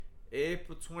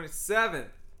April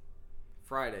 27th,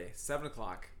 Friday, 7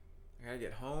 o'clock. I gotta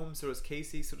get home. So does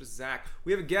Kasey. So does Zach.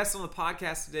 We have a guest on the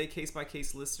podcast today, Case by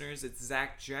Case listeners. It's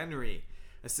Zach Genry,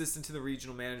 assistant to the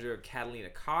regional manager of Catalina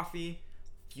Coffee,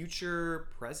 future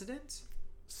president,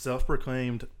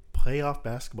 self-proclaimed playoff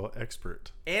basketball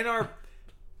expert, and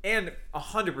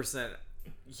 100%.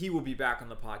 He will be back on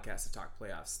the podcast to talk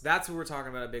playoffs. That's what we're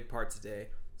talking about, a big part today.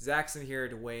 Zach's in here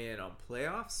to weigh in on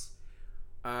playoffs.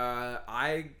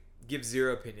 I give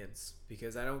zero opinions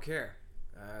because I don't care.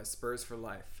 Spurs for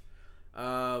life.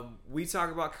 We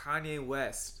talk about Kanye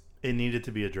West. It needed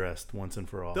to be addressed once and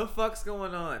for all. The fuck's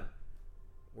going on?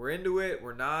 We're into it.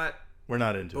 We're not. We're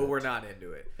not into it. But we're not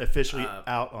into it. Officially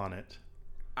out on it.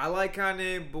 I like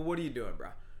Kanye, but what are you doing, bro?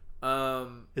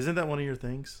 Isn't that one of your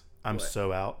things? I'm what?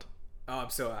 so out. Oh, I'm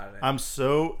so out of it. I'm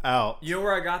so out. You know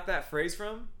where I got that phrase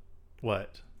from?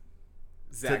 What?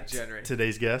 Zach Genry.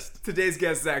 Today's guest? Today's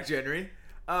guest, Zach Genry.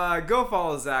 Go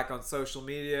follow Zach on social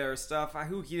media or stuff.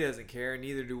 He doesn't care.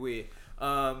 Neither do we.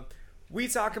 We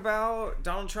talk about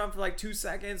Donald Trump for like 2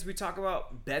 seconds. We talk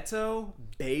about Beto,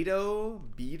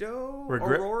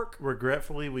 O'Rourke.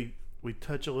 Regretfully, we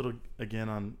touch a little again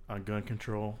on gun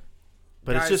control.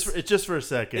 But Guys, it's just for a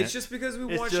second. It's just because we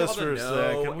want just y'all to for a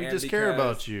know. second. We just care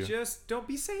about you. Just don't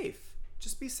be safe.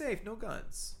 Just be safe. No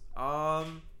guns.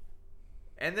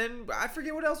 And then I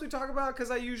forget what else we talk about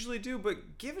because I usually do.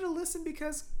 But give it a listen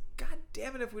because God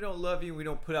damn it if we don't love you and we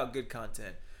don't put out good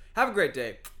content. Have a great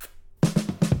day.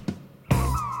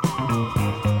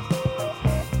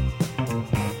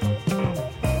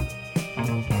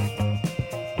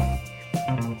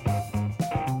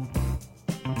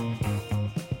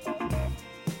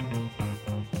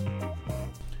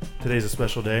 Today's a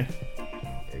special day.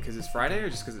 Because it's Friday or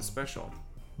just because it's special?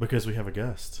 Because we have a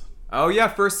guest. Oh, yeah.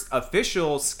 First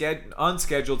official,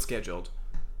 scheduled.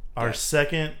 Our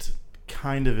second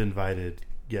kind of invited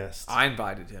guest. I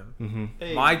invited him. Mm-hmm.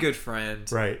 Hey. My good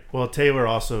friend. Right. Well, Taylor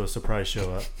also a surprise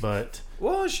show up, but...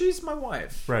 Well, she's my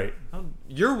wife. Right.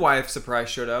 Your wife surprise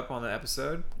showed up on the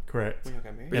episode. Correct. We all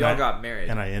got married. But y'all got married.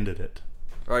 And I ended it.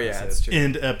 Oh, yeah, that's true.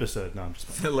 End episode. No, I'm just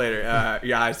playing. Later.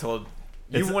 Yeah, I told...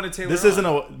 You wanted Taylor this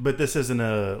isn't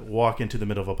a walk into the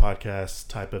middle of a podcast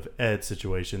type of Ed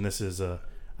situation. This is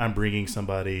I'm bringing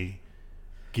somebody.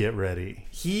 Get ready.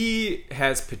 He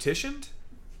has petitioned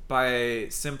by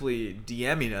simply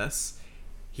DMing us.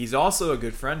 He's also a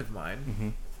good friend of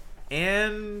mine,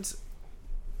 and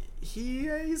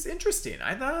he's interesting.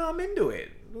 I'm into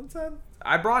it.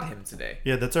 I brought him today.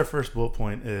 Yeah, that's our first bullet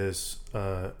point. Is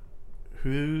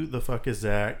who the fuck is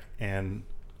Zach and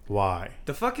why?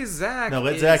 The fuck is Zach? No,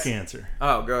 let Zach answer.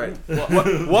 Oh, go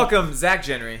ahead. Welcome, Zach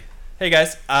Genry. Hey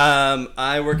guys,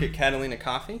 I work at Catalina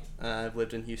Coffee. I've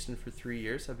lived in Houston for 3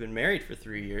 years. I've been married for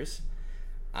 3 years.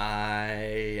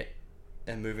 I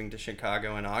am moving to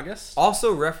Chicago in August.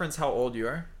 Also reference how old you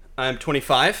are. I'm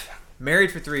 25.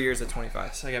 Married for 3 years at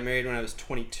 25. So I got married when I was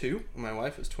 22. My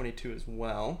wife was 22 as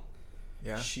well.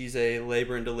 Yeah. She's a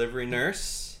labor and delivery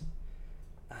nurse.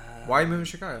 Why are you moving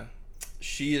to Chicago?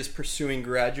 She is pursuing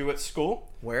graduate school.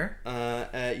 Where?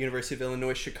 At University of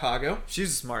Illinois, Chicago. She's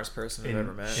the smartest person I've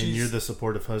ever met. And you're the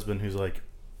supportive husband who's like,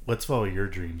 let's follow your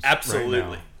dreams.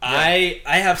 Absolutely. Right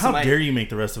now. I have some... How dare you make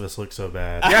the rest of us look so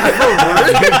bad?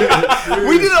 Yeah,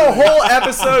 we did a whole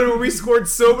episode where we scored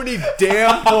so many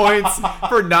damn points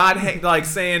for not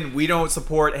saying we don't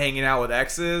support hanging out with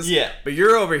exes. Yeah. But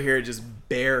you're over here just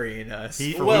burying us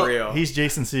for real. He's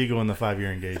Jason Segel in the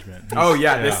 5-year engagement.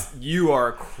 You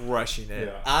are crushing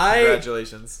it. Yeah.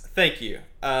 Congratulations. Thank you.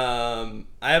 I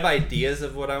have ideas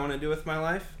of what I want to do with my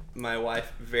life. My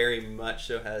wife very much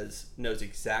so knows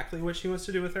exactly what she wants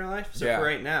to do with her life. So for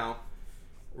right now,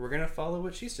 we're gonna follow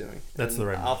what she's doing. That's the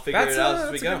right move. I'll figure it out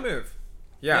as we go. That's a good move.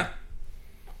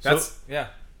 Yeah.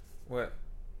 What?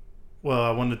 Well,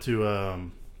 I wanted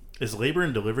to. Is labor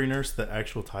and delivery nurse the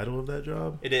actual title of that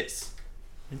job? It is.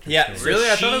 Yeah,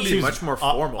 really? I thought it would be much more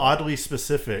formal. Oddly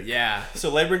specific. Yeah. So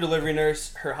labor and delivery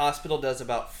nurse, her hospital does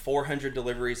about 400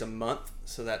 deliveries a month.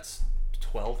 So that's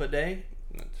 12 a day,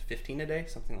 15 a day,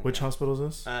 something like that. Which hospital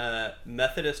is this?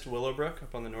 Methodist Willowbrook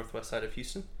up on the northwest side of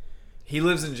Houston. He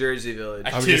lives in Jersey Village.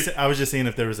 I was just seeing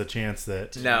if there was a chance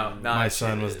that my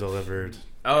son was delivered.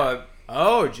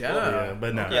 Oh, Jenna. Yeah,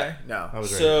 but no. Okay. No. I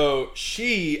was So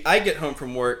I get home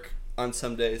from work on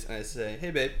some days and I say,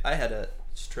 hey babe, I had a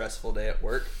stressful day at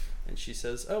work. And she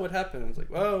says, oh, what happened? I was like,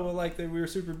 oh, well, like we were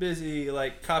super busy.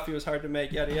 Like coffee was hard to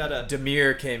make, yada, yada.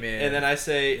 Demir came in. And then I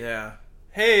say,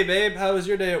 hey babe, how was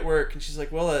your day at work? And she's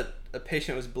like, well, a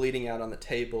patient was bleeding out on the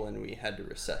table and we had to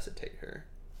resuscitate her.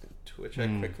 To which I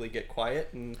quickly get quiet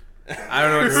and I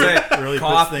don't know what to say. Really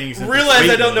puts Coffee. things in Realize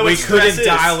I don't know We what stress couldn't is.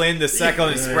 dial in the second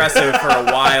espresso for a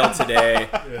while today,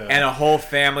 Yeah. and a whole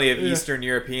family of Eastern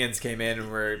Europeans came in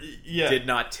and Yeah. did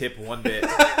not tip one bit.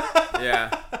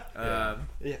 Yeah.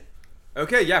 Yeah.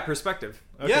 Okay. Yeah. Perspective.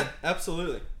 Okay. Yeah,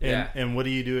 absolutely. And what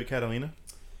do you do at Catalina?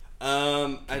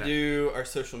 I do our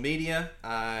social media. He's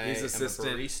am a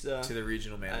assistant barista. to the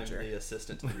regional manager. I'm the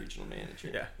assistant to the regional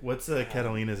manager. Yeah. What's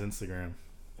Catalina's Instagram?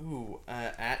 Ooh,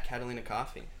 at Catalina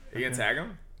Coffee. Are you gonna tag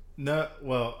him? No,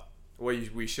 well, Well,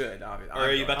 we should. Obviously. Or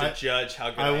are you about to judge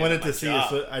how good I I am wanted at to my see.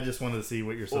 job? I just wanted to see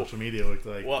what your social media looked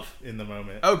like Woof. in the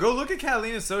moment. Oh, go look at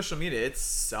Catalina's social media. It's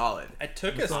solid. I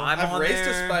took us. I'm I've on raised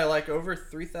there. us by like over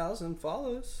 3,000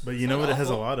 follows. But you know what? It has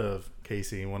a awful. lot of,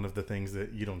 Kasey. One of the things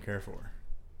that you don't care for.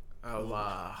 Oh,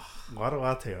 wow. A lot of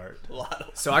latte art. A lot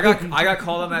of. So I got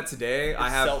called on that today. It I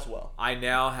have sells well. I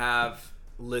now have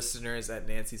listeners at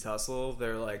Nancy's Hustle.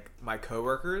 They're like my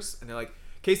coworkers, and they're like,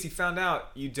 Kasey, found out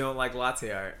you don't like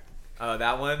latte art.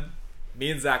 That one. Me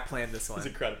and Zach planned this one. It's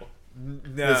incredible.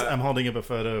 No, I'm holding up a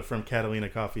photo from Catalina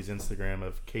Coffee's Instagram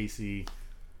of Kasey.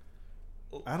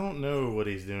 I don't know what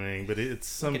he's doing, but it's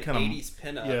some Like an kind 80s of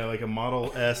pinup. like a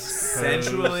model-esque.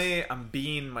 essentially, I'm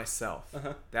being myself.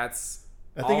 Uh-huh. That's.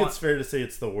 I think all- it's fair to say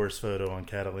it's the worst photo on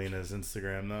Catalina's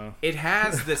Instagram, though. It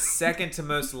has the second to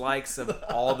most likes of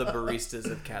all the baristas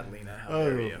of Catalina. How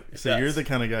dare you? So you're the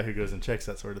kind of guy who goes and checks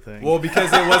that sort of thing. Well,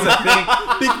 because it was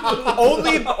a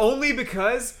thing. Only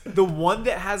because the one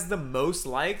that has the most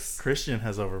likes. Christian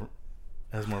has more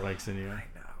likes than you. I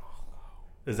know.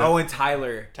 Is that, Oh, and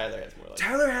Tyler. Tyler has more like.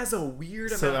 Tyler has a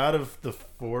weird so amount. out of the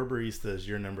 4 baristas,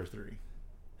 you're number 3.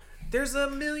 There's a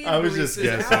million. I was just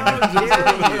baristas. guessing. How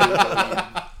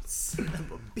dare you? Son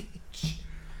of a bitch.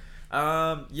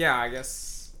 Yeah, I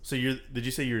guess. So did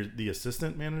you say you're the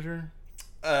assistant manager,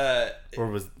 Uh, or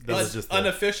was just the,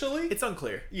 unofficially? It's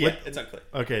unclear. Yeah, it's unclear.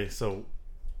 okay? So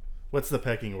what's the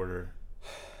pecking order?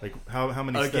 Like how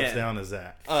many steps Again. down is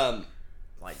Zach?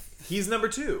 Like he's number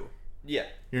 2. Yeah,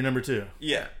 You're number 2.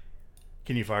 yeah.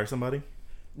 Can you fire somebody?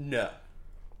 No.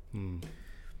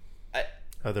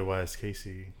 Otherwise,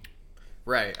 Kasey.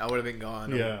 Right, I would have been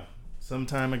gone. Yeah, some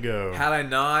time ago. Had I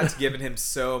not given him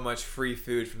so much free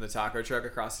food from the taco truck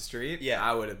across the street, Yeah.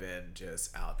 I would have been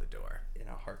just out the door. In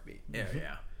a heartbeat. Yeah,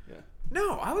 yeah. Yeah.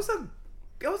 No, I was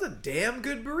a damn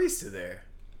good barista there.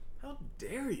 How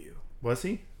dare you? Was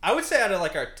he I would say out of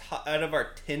our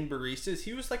 10 baristas,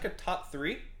 he was like a top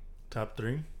 3, top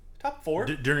 3 top 4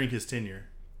 during his tenure?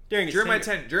 during his During my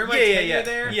tenure. tenure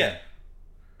there, Yeah.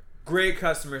 great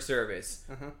customer service,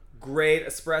 Uh-huh. great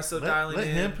espresso Let dialing in.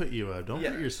 him put you up. Don't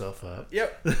Yeah. put yourself up.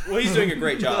 Yep. Well, he's doing a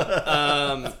great job.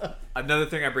 Another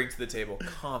thing I bring to the table: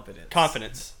 confidence.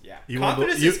 Confidence. Yeah.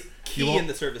 Confidence is key won't- in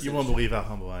the service You won't industry. believe how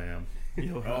humble I am.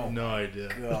 You'll have no idea.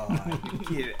 God,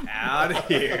 get out of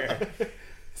here.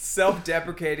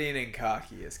 Self-deprecating and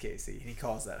cocky is Kasey. He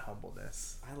calls that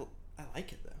humbleness. I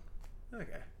like it though.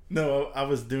 Okay. No, I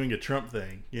was doing a Trump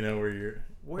thing,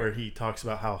 where he talks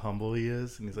about how humble he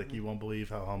is, and he's like, "You won't believe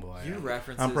how humble I am." You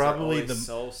references I'm probably are always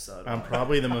so subtle. I'm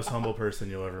probably the most humble person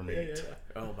you'll ever meet.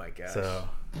 Oh my gosh.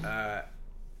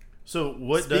 So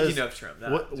what Speaking does of Trump,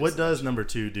 what does number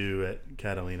 2 do at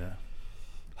Catalina?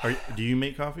 Do you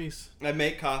make coffees? I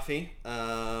make coffee.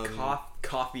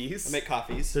 Coffees? I make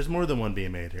coffees. There's more than one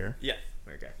being made here. Yeah.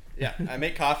 Okay. Yeah, I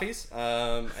make coffees.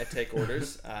 I take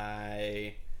orders.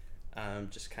 I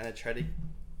just kind of try to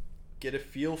get a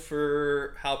feel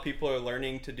for how people are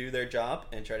learning to do their job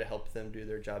and try to help them do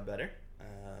their job better.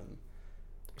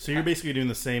 So you're basically doing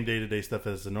the same day-to-day stuff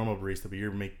as a normal barista, but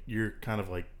you're kind of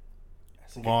like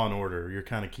law and order. You're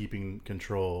kind of keeping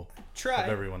control of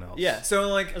everyone else. Yeah. So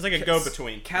like It's like a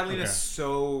go-between. Catalina's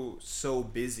so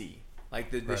busy.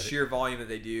 Like the Right. sheer volume that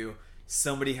they do,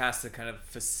 somebody has to kind of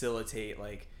facilitate.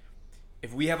 Like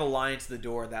if we have a line to the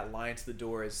door, that line to the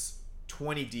door is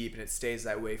 20 deep and it stays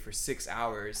that way for 6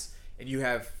 hours, and you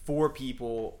have 4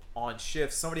 people on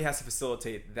shift, somebody has to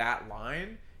facilitate that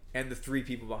line and the 3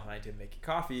 people behind him making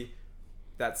coffee.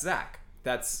 That's Zach.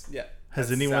 Has Has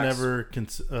anyone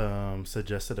Zach's- ever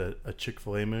suggested a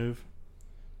Chick-fil-A move?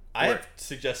 I have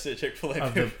suggested a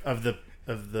Chick-fil-A. Of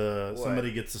the What?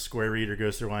 somebody gets the square reader,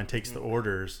 goes through line, takes the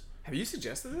orders. Have you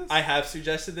suggested this? I have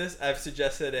suggested this. I've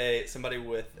suggested somebody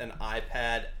with an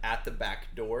iPad at the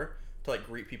back door to like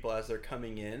greet people as they're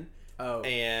coming in. Oh.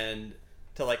 And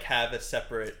to like have a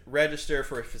separate register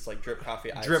for if it's like drip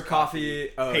coffee, iced Drip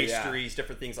coffee, oh, pastries,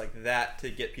 different things like that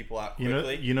to get people out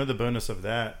quickly. You know the bonus of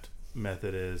that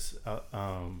method is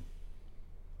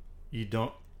you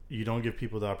don't give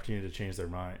people the opportunity to change their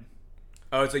mind.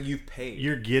 Oh, it's like you've paid.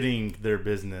 You're getting their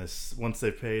business once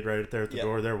they've paid right there at the Yep.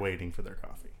 door. They're waiting for their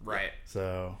coffee. right.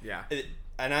 So Yeah.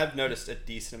 And I've noticed a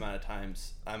decent amount of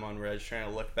times I'm on Reg trying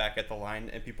to look back at the line,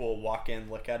 and people will walk in,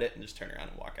 look at it, and just turn around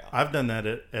and walk out. I've done that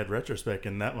at Retrospect,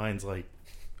 and that line's like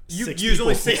You six use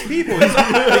only people. 6 people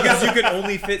because you can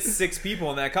only fit 6 people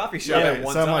in that coffee shop at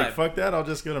one so I'm time. like, fuck that. I'll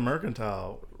just go to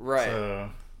Mercantile. Right. So,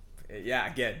 Yeah,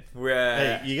 again.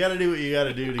 hey, you got to do what you got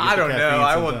to do to get I the don't know. caffeine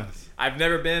I will. sometimes. I've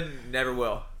never been, never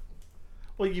will.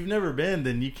 Well, you've never been,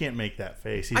 then you can't make that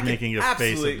face. He's I can making a face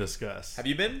absolutely- of disgust. Have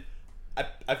you been?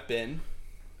 I've been.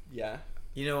 Yeah.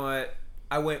 You know what?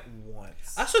 I went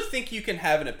once. I also think you can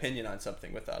have an opinion on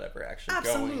something without ever actually going.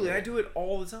 Absolutely. I do it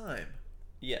all the time.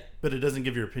 Yeah. But it doesn't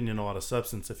give your opinion a lot of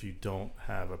substance if you don't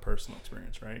have a personal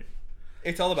experience, right?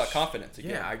 It's all about confidence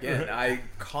again. Yeah, again, I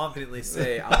confidently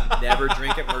say I'll never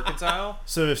drink at Mercantile.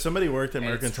 So if somebody worked at And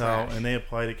it's Mercantile trash. and they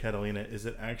applied to Catalina, is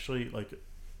it actually like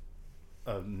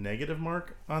a negative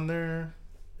mark on there?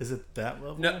 Is it that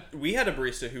level? No, we had a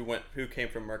barista who came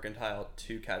from Mercantile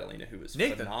to Catalina who was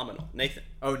Nathan. phenomenal. Nathan.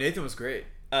 Oh, Nathan was great.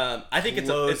 I think it's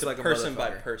Close a like a person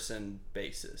by motherfucker. person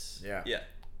basis. Yeah. Yeah.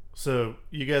 So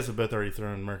you guys have both already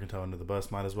thrown Mercantile under the bus.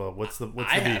 Might as well. What's the beef?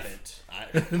 haven't.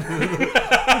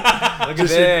 Look at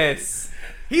this.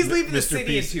 He's leaving the Mr. city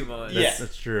Peace. in 2 months. Yeah.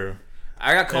 That's true.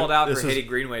 I got called out This for is- hating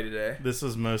Greenway today. This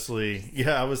was mostly.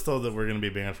 Yeah, I was told that we're going to be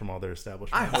banned from all their I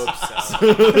establishments. hope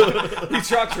so. We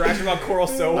talked trash about Coral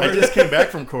Sword. I just came back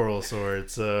from Coral Sword,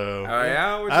 so Oh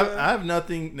yeah, What'd you- I have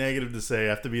nothing negative to say. I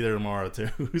have to be there tomorrow too.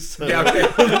 So. Yeah. Okay.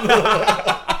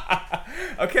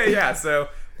 Okay. Yeah. So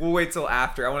we'll wait till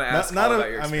after. I want to ask not all a, about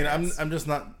your I mean, experience. I'm just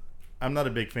not. I'm not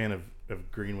a big fan of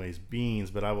Greenway's beans,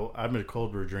 but I'm a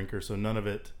cold brew drinker, so none of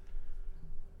it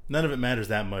matters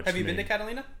that much. Have you me. been to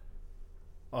Catalina?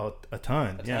 Oh, a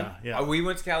ton. A ton? Yeah, yeah. Oh, we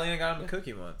went to Catalina and got him a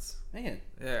cookie once. Man.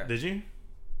 Yeah. Did you?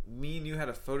 Me and you had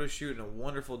a photo shoot and a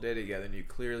wonderful day together, and you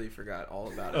clearly forgot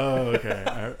all about it. Oh,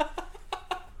 okay.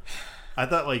 I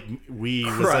thought like we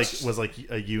Crushed. was like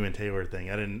a you and Taylor thing.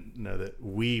 I didn't know that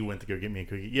we went to go get me a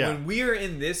cookie. Yeah. When we were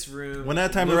in this room, When I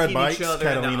had time to ride looking each bikes, other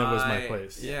in the Catalina was my eye-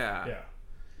 place. Yeah.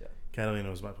 Yeah. Catalina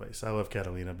was my place. I love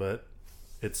Catalina, but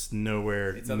it's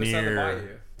nowhere It's other side of the near.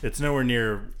 bayou. It's nowhere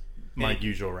near my Any-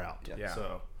 usual route. Yeah.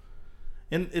 So,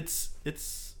 and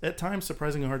it's at times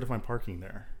surprisingly hard to find parking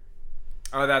there.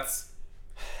 Oh, that's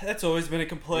That's always been a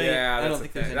complaint. yeah. I That's don't a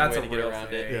think thing. there's any That's way a to get real around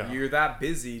thing. it. Yeah. You're that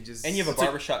busy, just And you have a it's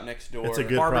barbershop next door. It's a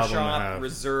good problem to barbershop have.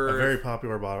 reserve. A very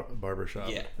popular barbershop.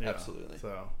 Yeah, absolutely.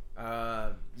 So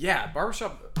Yeah,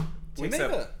 barbershop We takes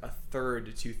made up a third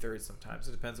to 2/3 sometimes.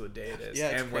 It depends what day it is Yeah,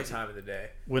 it's and what crazy. time of the day.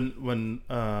 when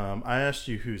I asked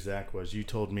you who Zach was, you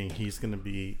told me he's going to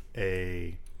be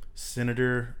a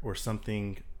senator or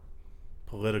something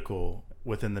political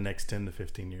within the next 10 to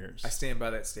 15 years. I stand by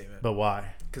that statement But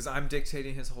why? because I'm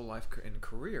dictating his whole life and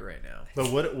career right now.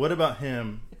 But what about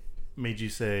him made you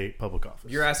say public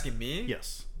office? You're asking me?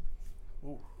 Yes.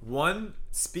 One,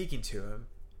 speaking to him.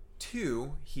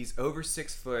 2, he's over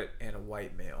 6 foot and a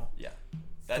white male. Yeah.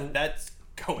 That's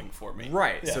going for me.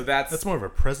 Right. Yeah. So that's That's more of a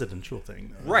presidential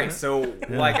thing, though, right. isn't it?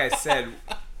 So like I said,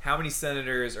 how many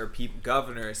senators or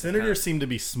governors? Senators seem to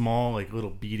be small, like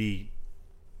little beady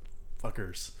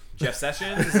fuckers. Jeff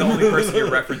Sessions is the only person you're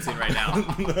referencing right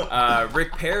now.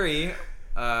 Rick Perry,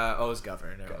 is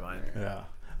governor. Never mind. Yeah.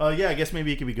 Yeah, I guess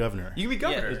maybe he could be governor. You can be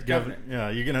governor. Yeah, governor. Yeah,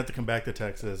 you're gonna have to come back to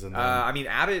Texas and. Then, I mean,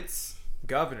 Abbott's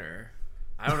governor.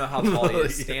 I don't know how tall he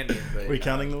is standing, but Are we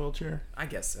counting the wheelchair? I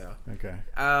guess so. Okay.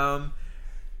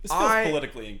 This feels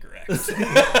politically incorrect.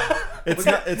 It's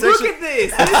not. It's Look actually. at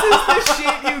this. This is the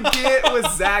shit you get with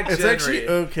Zach It's Genry. actually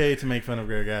okay to make fun of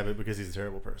Greg Abbott because he's a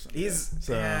terrible person. He's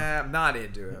So- I'm not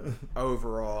into him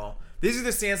overall. These are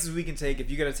the stances we can take. If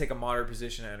you got to take a moderate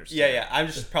position, I understand. yeah. I'm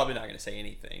just probably not going to say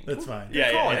anything. That's fine. Yeah,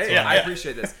 Good call. yeah, Hey, yeah. I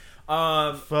appreciate this.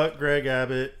 Fuck Greg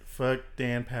Abbott. Fuck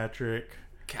Dan Patrick.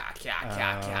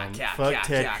 Fuck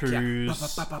Ted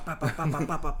Cruz.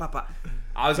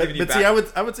 I was giving you But see,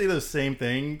 I would say those same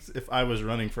things if I was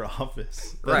running for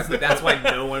office. right, but that's why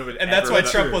no one would. And that's ever why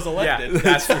vote. Trump was elected. Yeah,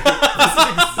 that's true. This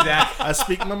is exactly. I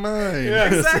speak my mind.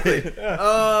 Exactly.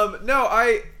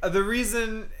 No, the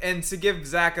reason, and to give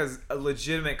Zach a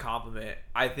legitimate compliment,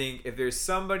 I think if there's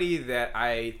somebody that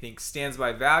I think stands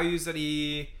by values that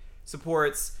he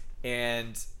supports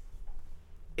and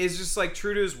is just like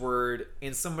true to his word,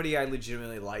 and somebody I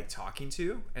legitimately like talking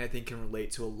to, and I think can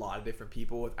relate to a lot of different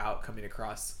people without coming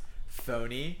across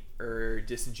phony or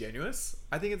disingenuous,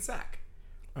 I think it's Zach.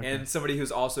 Okay. And somebody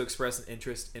who's also expressed an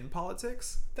interest in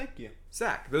politics. Thank you.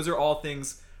 Zach. Those are all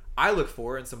things I look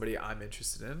for in somebody I'm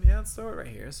interested in. Yeah, let's throw it right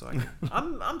here. So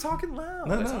I'm talking loud.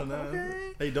 No.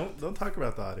 Okay. Hey, don't talk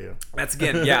about the audio. That's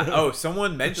again, yeah. Oh,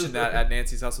 someone mentioned that at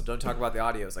Nancy's Hustle. Don't talk about the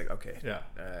audio. It's like, okay, Yeah.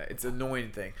 it's an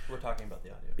annoying thing. We're talking about the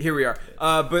audio. Here we are.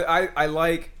 But I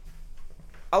like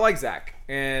Zach,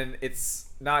 and it's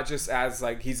not just as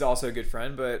like he's also a good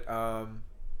friend, but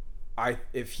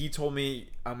if he told me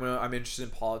I'm interested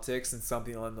in politics and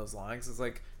something along those lines, it's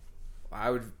like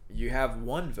you have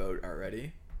one vote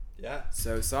already. Yeah.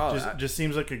 So solid. Just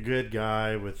seems like a good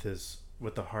guy with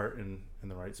the heart in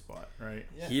the right spot, right?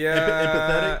 Yeah.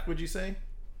 Empathetic, would you say?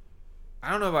 I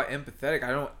don't know about empathetic.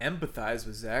 I don't empathize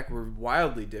with Zach. We're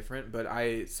wildly different, but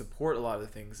I support a lot of the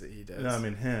things that he does. No, I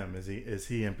mean him. Is he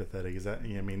empathetic? Is that?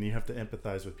 I mean, you have to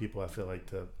empathize with people. I feel like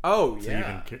to. Oh to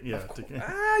yeah.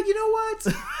 You know what?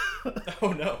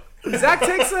 Oh no. Zach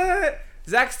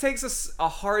takes a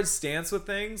hard stance with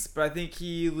things, but I think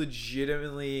he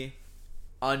legitimately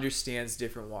understands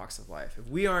different walks of life. If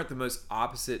we aren't the most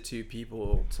opposite two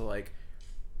people to like,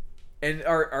 and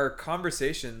our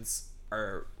conversations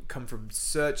come from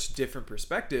such different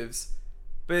perspectives,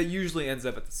 but it usually ends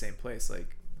up at the same place.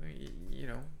 Like,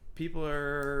 people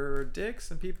are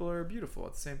dicks and people are beautiful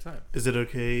at the same time. Is it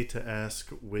okay to ask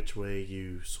which way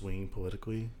you swing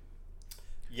politically?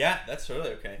 Yeah, that's totally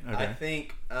okay. I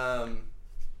think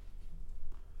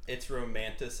it's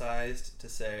romanticized to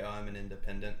say, I'm an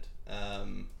independent,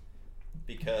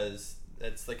 because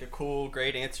it's like a cool,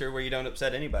 great answer where you don't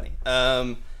upset anybody.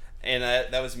 And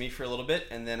that was me for a little bit,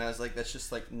 and then I was like, that's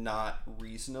just like not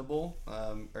reasonable,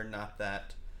 or not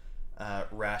that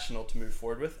rational to move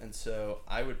forward with, and so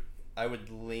I would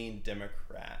lean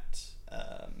Democrat.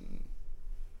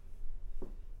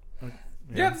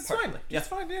 Yeah, that's fine. That's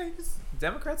fine. Yeah,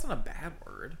 Democrat's not a bad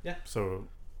word. Yeah. So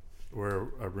we're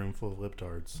a room full of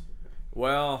libtards.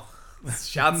 Well,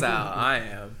 shouts out. I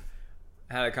am.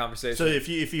 Had a conversation. So if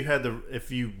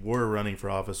you were running for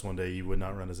office one day, you would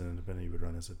not run as an independent. You would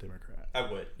run as a Democrat.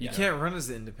 I would. You can't run as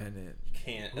an independent. You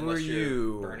can't. Who are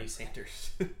you? Bernie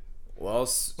Sanders. Well,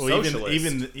 socialist.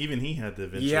 even he had to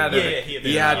eventually.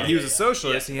 He was a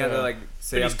socialist. And he had to like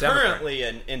say but I'm he's Democrat. currently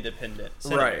an independent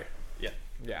senator. Right.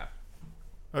 Yeah.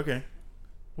 Okay.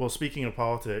 Well, speaking of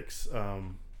politics,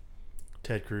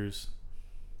 Ted Cruz,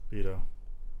 Beto.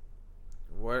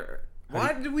 What?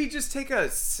 Why did we just take a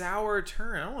sour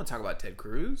turn? I don't want to talk about Ted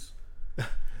Cruz.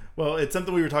 Well, it's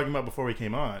something we were talking about before we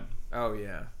came on. Oh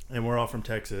yeah. And we're all from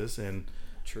Texas, and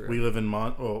True. we live in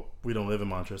we don't live in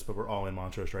Montrose, but we're all in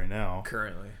Montrose right now.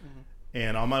 Currently. Mm-hmm.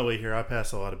 And on my way here, I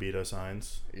passed a lot of Beto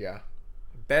signs. Yeah.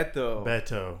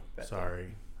 Beto.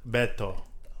 Sorry. Beto.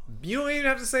 You don't even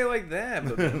have to say it like that.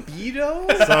 But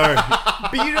Beto? Sorry.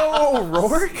 Beto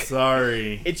O'Rourke?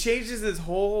 Sorry. It changes his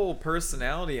whole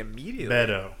personality immediately.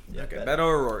 Beto. Yeah, okay, Beto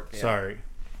O'Rourke. Yeah. Sorry.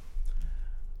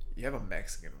 You have a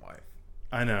Mexican wife.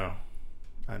 I know.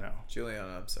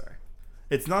 Juliana, I'm sorry.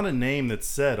 It's not a name that's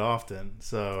said often,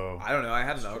 so I don't know. I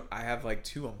have like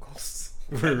two uncles.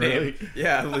 Really?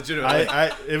 Yeah, legitimately.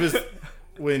 It was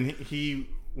when he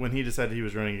decided he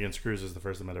was running against Cruz is the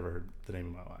first time I'd ever heard the name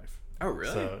of my life. Oh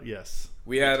really? So yes.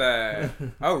 We had a.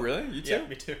 Oh really? You too? Yeah,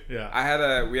 me too.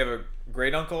 Yeah. We have a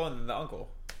great uncle and then the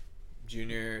uncle,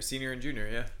 senior and junior.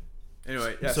 Yeah.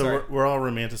 Anyway, yeah. So we're all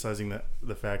romanticizing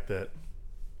the fact that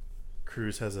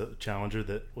Cruz has a challenger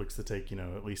that looks to take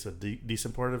at least a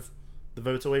decent part of the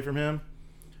votes away from him,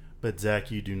 but Zach,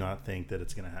 you do not think that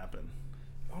it's going to happen.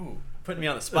 Oh, putting me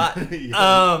on the spot.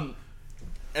 Yeah.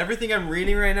 Everything I'm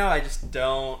reading right now, I just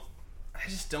don't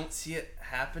see it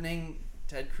happening.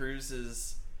 Ted Cruz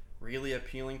is really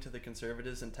appealing to the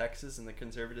conservatives in Texas, and the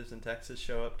conservatives in Texas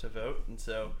show up to vote. And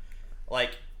so,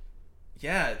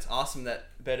 it's awesome that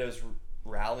Beto's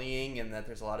rallying and that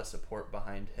there's a lot of support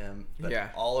behind him. But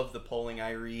all of the polling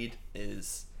I read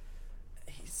is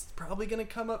he's probably going to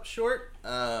come up short.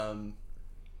 And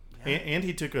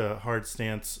he took a hard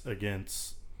stance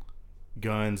against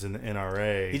guns and the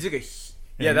NRA. He took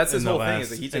that's his whole thing. Is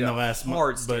that he took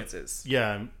hard stances.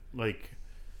 Yeah,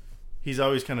 he's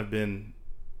always kind of been,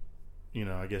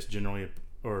 I guess generally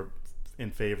or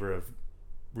in favor of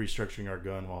restructuring our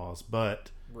gun laws,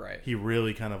 but he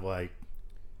really kind of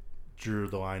drew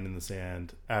the line in the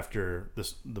sand after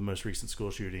the most recent school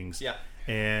shootings. Yeah,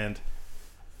 and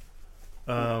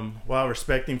while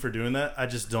respecting for doing that, I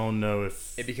just don't know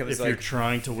if you're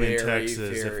trying to win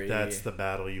Texas, if that's the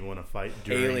battle you want to fight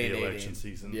during the election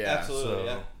season. Yeah,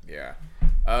 absolutely. Yeah.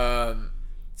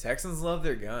 Texans love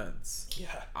their guns. Yeah.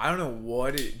 I don't know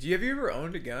have you ever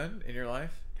owned a gun in your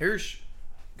life? Go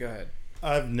ahead.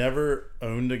 I've never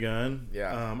owned a gun.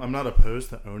 Yeah. I'm not opposed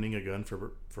to owning a gun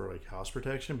for house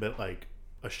protection, but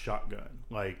a shotgun,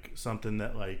 something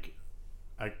that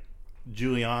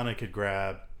Juliana could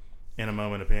grab in a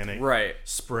moment of panic. Right.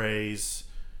 Sprays,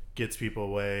 gets people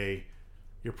away.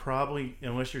 You're probably,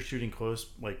 unless you're shooting close,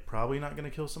 like probably not going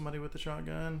to kill somebody with a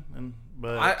shotgun.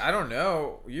 But I don't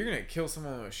know. You're gonna kill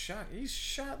someone with a shot. He's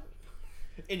shot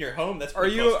in your home. That's are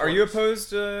you opposed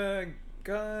to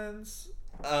guns?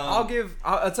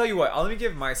 I'll tell you what. Let me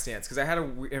give my stance because I had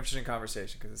an interesting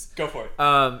conversation. Go for it.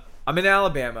 I'm in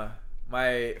Alabama.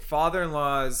 My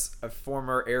father-in-law's a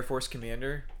former Air Force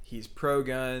commander. He's pro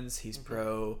guns. He's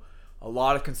pro a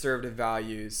lot of conservative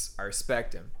values. I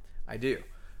respect him. I do.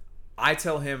 I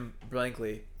tell him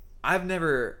blankly, I've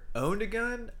never owned a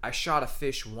gun. I shot a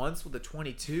fish once with a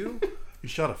 .22. You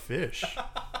shot a fish?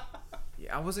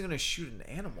 Yeah, I wasn't going to shoot an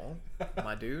animal,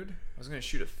 my dude. I was going to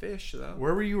shoot a fish, though.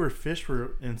 Where were you where fish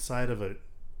were inside of a...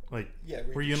 Like,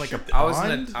 were you in like a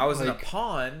pond? I was in a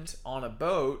pond on a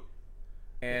boat,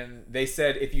 and they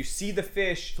said if you see the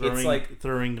fish, it's like...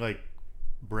 Throwing like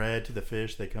bread to the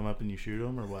fish, they come up and you shoot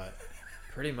them, or what?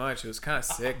 Pretty much. It was kind of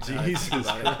sick. Jesus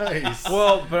Christ.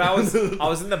 Well, but I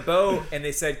was in the boat, and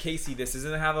they said, Kasey, this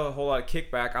isn't have a whole lot of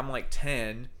kickback. I'm like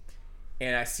 10,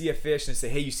 and I see a fish, and I say,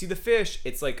 hey, you see the fish?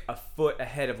 It's like a foot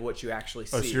ahead of what you actually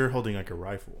see. Oh, so you're holding like a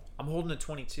rifle. I'm holding a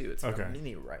 .22. It's like a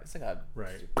mini rifle. It's like a...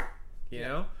 Right. You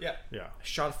know? Yeah. I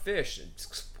shot a fish. It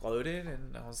exploded,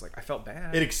 and I was like, I felt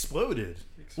bad. It exploded?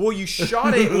 Well, you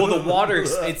shot it. Well, the water,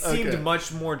 it seemed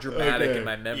much more dramatic in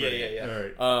my memory.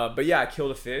 Yeah. All right. But yeah, I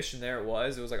killed a fish, and there it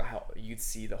was. It was like you'd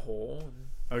see the hole.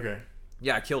 Okay.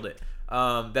 Yeah, I killed it.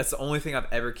 That's the only thing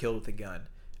I've ever killed with a gun.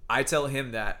 I tell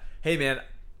him that, hey man,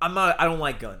 I don't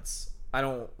like guns. I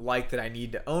don't like that I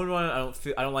need to own one.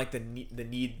 I don't like the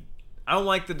need. I don't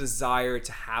like the desire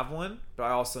to have one. But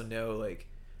I also know, like,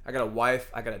 I got a wife,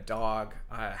 I got a dog,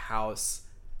 I got a house.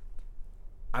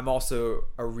 I'm also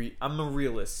I'm a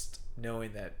realist,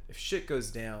 knowing that if shit goes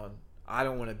down, I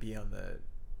don't want to be on the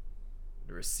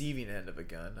receiving end of a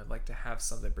gun. I'd like to have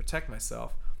something to protect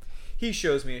myself. He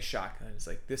shows me a shotgun. He's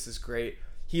like, this is great.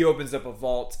 He opens up a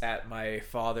vault at my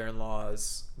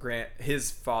father-in-law's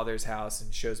his father's house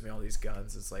and shows me all these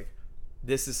guns. It's like,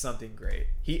 this is something great.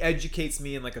 He educates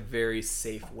me in like a very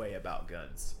safe way about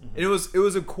guns. Mm-hmm. And it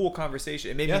was a cool conversation.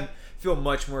 It made me feel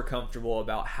much more comfortable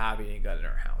about having a gun in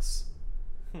our house.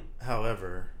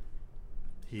 However,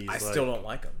 I still don't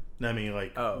like him. I mean,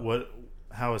 like,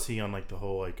 how is he on like the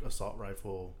whole like assault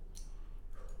rifle?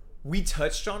 We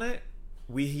touched on it.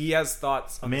 He has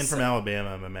thoughts. A man from Alabama,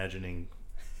 I'm imagining.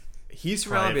 He's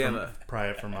from Alabama. Pry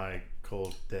it from my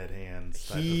cold dead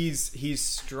hands. He's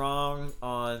strong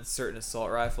on certain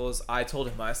assault rifles. I told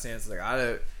him my stance.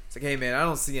 It's like, hey man, I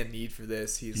don't see a need for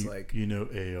this. He's like,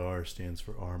 AR stands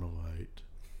for Armalite.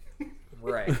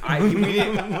 Right.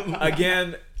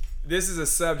 Again, this is a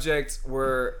subject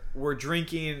where we're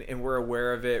drinking and we're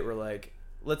aware of it. We're like,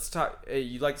 let's talk. Hey,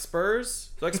 you like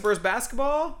Spurs? You like Spurs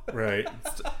basketball? Right.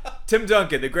 Tim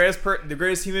Duncan, the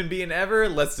greatest human being ever.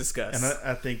 Let's discuss. And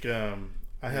I think I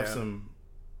have some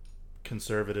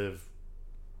conservative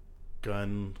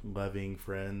gun-loving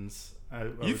friends.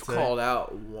 You've called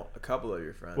out a couple of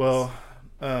your friends. Well,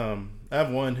 I have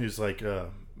one who's like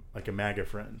a MAGA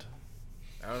friend.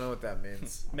 I don't know what that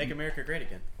means. Make America Great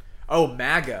Again. Oh,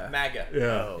 MAGA. Yeah.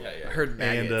 Oh, I heard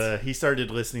MAGA. And he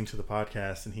started listening to the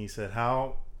podcast, and he said,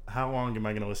 how long am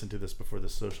I going to listen to this before the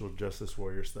social justice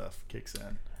warrior stuff kicks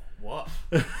in? What?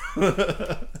 It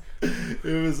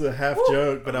was a half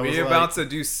joke, but I was about to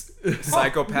do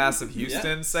Psychopaths of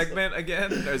Houston segment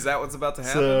again? Or is that what's about to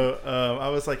happen? So I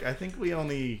was like, I think we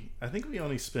only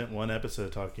spent one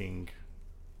episode talking.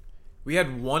 We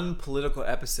had one political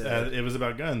episode. It was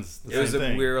about guns.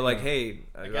 We were like, hey,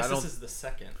 I guess this is the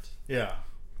second. Yeah.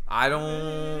 I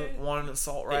don't want an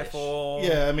assault rifle.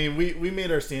 Yeah, I mean, we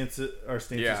made our stances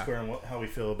clear on how we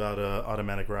feel about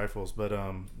automatic rifles, but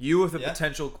you with a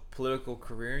potential political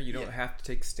career, you don't have to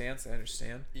take a stance. I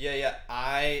understand. Yeah.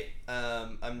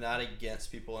 I'm not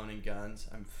against people owning guns.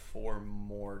 I'm for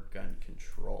more gun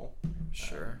control.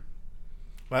 Sure.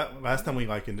 Last time we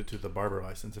likened it to the barber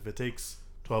license. If it takes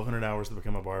 1,200 hours to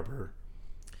become a barber,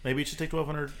 maybe it should take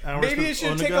 1,200 hours. Maybe it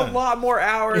should take a lot more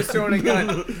hours to own a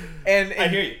gun. And I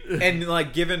hear you. And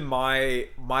like, given my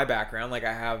background, like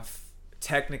I have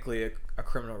technically a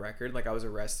criminal record. Like I was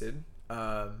arrested.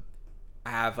 I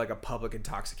have like a public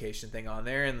intoxication thing on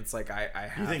there, and it's like I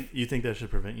have. You think that should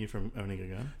prevent you from owning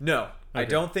a gun? No, okay. I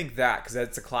don't think that, because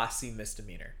that's a Class C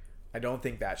misdemeanor. I don't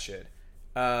think that should.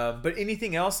 But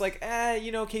anything else, like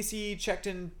Kasey checked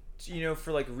in,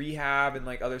 for like rehab and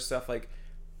like other stuff, like.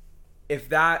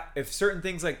 if certain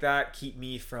things like that keep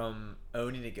me from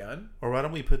owning a gun, or why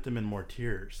don't we put them in more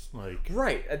tiers? Like,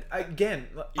 right? Again,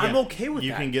 I'm okay with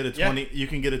you that. Can get a 20. You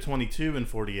can get a 22 in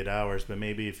 48 hours, but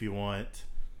maybe if you want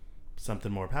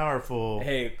something more powerful,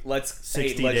 let's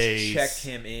 60 days. Check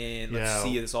him in. Let's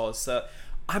see all this stuff.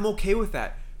 I'm okay with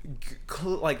that.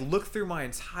 Like, look through my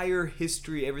entire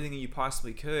history, everything that you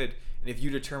possibly could, and if you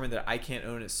determine that I can't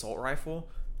own an assault rifle,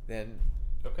 then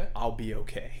okay, I'll be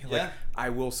okay. Like, I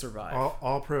will survive.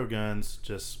 All pro guns,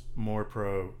 just more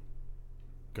pro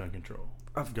gun control.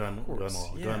 Gun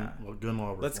law. Yeah. Gun law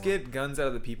reform. Let's get guns out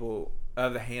of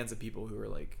the hands of people who are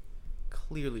like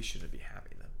clearly shouldn't be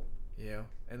having them. You know,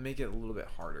 and make it a little bit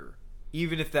harder.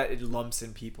 Even if it lumps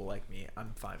in people like me,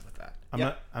 I'm fine with that.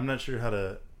 I'm not sure how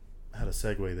to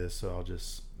segue this, so I'll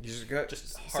just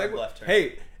hard left turn.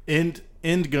 Hey,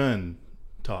 end gun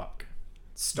talk.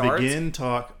 Begin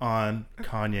talk on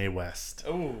Kanye West.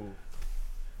 Oh,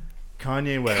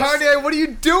 Kanye West. Kanye, what are you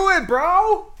doing,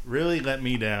 bro? Really let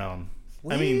me down.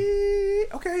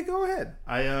 Okay, go ahead.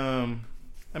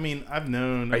 I've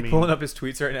known. Are you pulling up his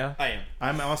tweets right now? I am.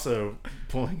 I'm also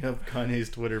pulling up Kanye's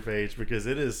Twitter page because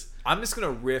it is. I'm just gonna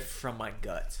riff from my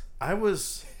gut.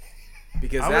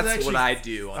 Because that's what I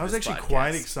do. I was actually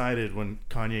quite excited when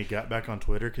Kanye got back on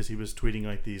Twitter because he was tweeting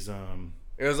like these.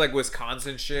 It was like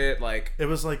Wisconsin shit. Like it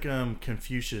was like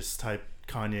Confucius type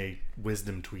Kanye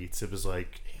wisdom tweets. It was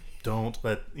like, don't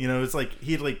let It's like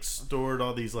he had like stored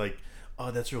all these like,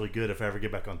 oh, that's really good if I ever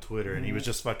get back on Twitter, and he was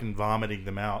just fucking vomiting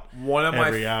them out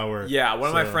every hour. Yeah, one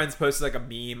of my friends posted like a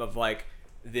meme of like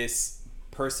this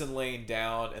person laying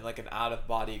down and like an out of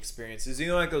body experiences.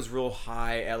 Like those real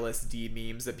high LSD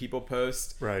memes that people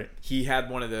post. Right. He had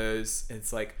one of those, and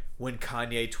it's like when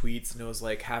Kanye tweets, and it was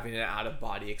like having an out of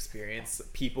body experience.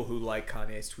 People who like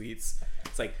Kanye's tweets,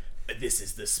 it's like, this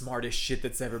is the smartest shit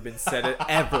that's ever been said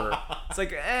ever. It's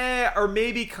like, or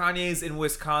maybe Kanye's in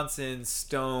Wisconsin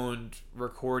stoned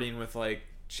recording with like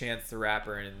Chance the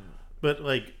Rapper and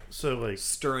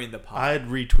stirring the pot. I had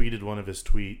retweeted one of his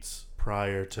tweets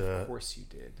prior to of course you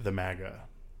did. The MAGA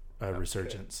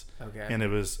resurgence. Okay. And it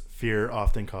was fear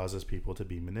often causes people to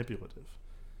be manipulative.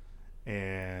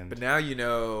 But now you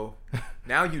know.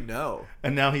 Now you know.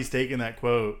 And now he's taken that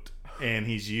quote and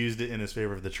he's used it in his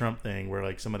favor of the Trump thing, where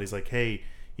like somebody's like, hey,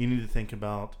 you need to think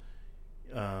about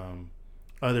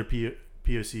other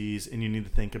POCs and you need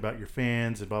to think about your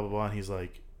fans and blah blah blah, and he's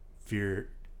like, fear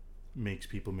makes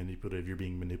people manipulative. You're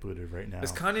being manipulative right now.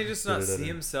 Does Kanye just not see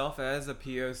himself as a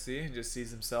POC and just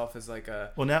sees himself as like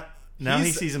a... Well, now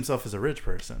he sees himself as a rich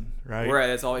person, right? Right,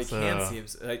 that's all he can see.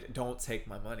 Like, don't take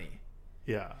my money.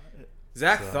 Yeah.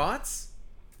 Zach, thoughts?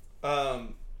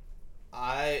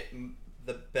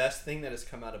 The best thing that has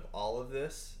come out of all of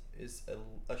this is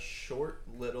a short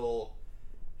little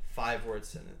 5-word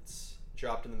sentence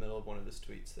dropped in the middle of one of his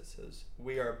tweets that says,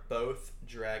 "We are both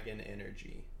dragon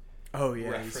energy." Oh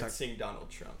yeah, referencing Donald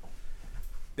Trump.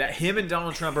 That him and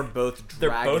Donald Trump are both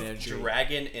dragon energy. They're both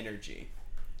dragon energy,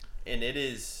 and it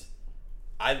is.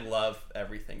 I love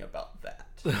everything about that.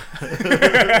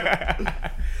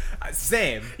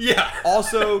 Same. Yeah.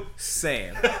 Also,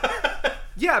 same.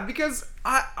 Yeah, because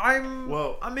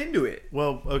I'm into it.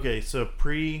 Well, okay, so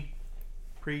pre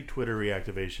Twitter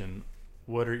reactivation,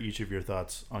 what are each of your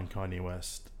thoughts on Kanye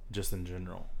West, just in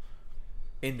general?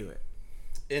 Into it.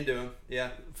 Into him,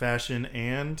 yeah. Fashion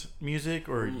and music,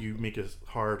 or you make a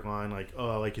hard line like, oh,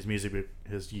 I like his music, but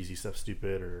his Yeezy stuff's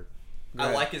stupid, or... Right.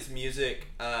 I like his music,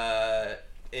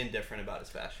 indifferent about his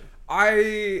fashion.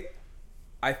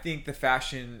 I think the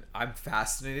fashion, I'm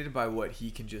fascinated by what he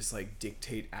can just like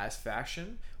dictate as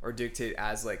fashion or dictate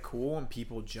as like cool, and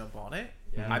people jump on it.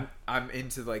 Yeah. I'm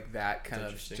into like that kind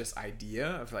of just idea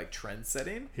of like trend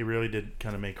setting. He really did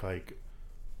kind of make like...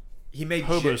 He made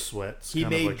hobo sweats. He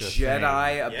made like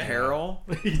Jedi apparel.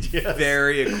 Yes.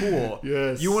 Very cool.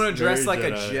 Yes. You want to dress like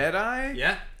a Jedi?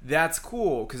 Yeah. That's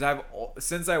cool, because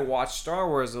since I watched Star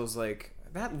Wars, I was like,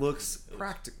 that looks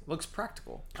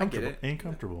practical. I get it. And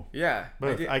comfortable. Yeah.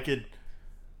 But I could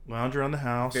lounge around the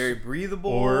house. Very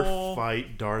breathable. Or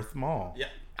fight Darth Maul. Yeah.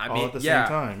 All at the same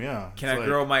time, yeah. Can I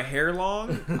grow my hair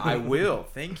long? I will.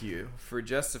 Thank you for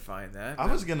justifying that. I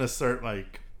was going to start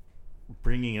like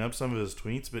bringing up some of his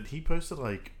tweets, but he posted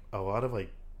like a lot of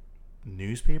like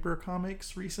newspaper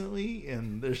comics recently,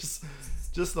 and there's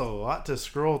just a lot to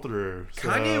scroll through. So.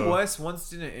 Kanye West once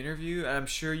did an interview, and I'm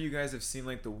sure you guys have seen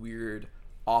like the weird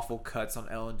awful cuts on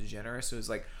Ellen DeGeneres. So it was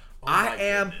like, I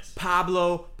am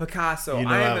Pablo Picasso. You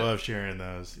know, I love sharing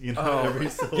those. You know, every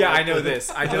yeah, I know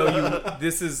this. I know you.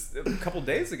 This is a couple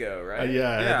days ago, right? Yeah,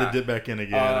 I had to dip back in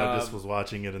again. I just was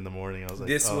watching it in the morning. I was like,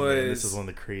 this is one of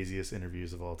the craziest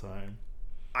interviews of all time.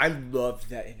 I loved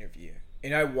that interview.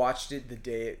 And I watched it the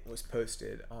day it was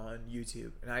posted on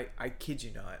YouTube. And I kid you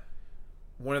not,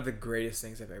 one of the greatest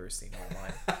things I've ever seen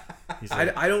online.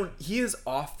 He is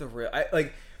off the rail.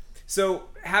 So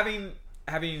having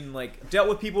like dealt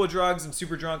with people with drugs and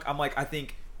super drunk, I'm like, I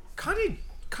think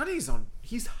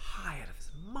he's high out of his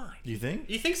mind. You think?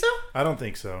 You think so? I don't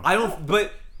think so. I don't,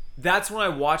 but that's when I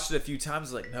watched it a few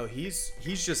times. Like, no, he's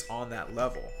just on that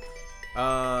level.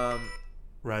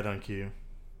 Right on cue.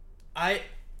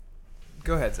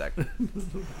 Go ahead, Zach.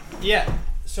 Yeah.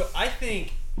 So I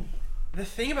think the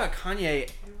thing about Kanye,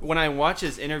 when I watch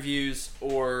his interviews, see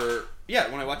how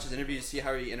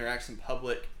he interacts in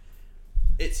public,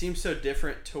 it seems so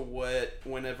different to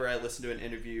whenever I listen to an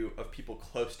interview of people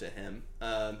close to him,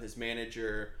 his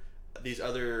manager, these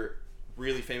other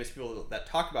really famous people that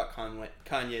talk about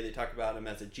Kanye. They talk about him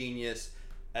as a genius,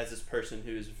 as this person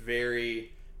who's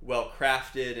very well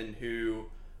crafted and who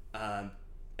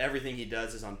everything he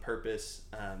does is on purpose.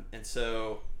 And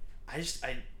so I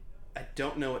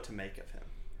don't know what to make of him.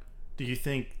 Do you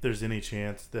think there's any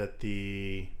chance that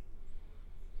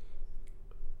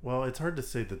well, it's hard to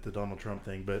say that the Donald Trump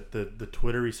thing, but the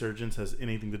Twitter resurgence has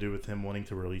anything to do with him wanting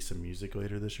to release some music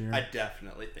later this year? I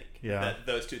definitely think that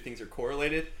those two things are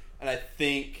correlated. And I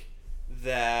think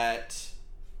that,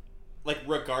 like,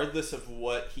 regardless of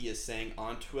what he is saying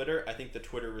on Twitter, I think the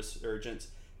Twitter resurgence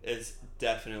is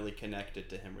definitely connected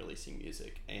to him releasing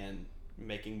music and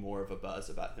making more of a buzz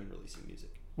about him releasing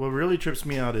music. What really trips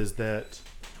me out is that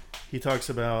he talks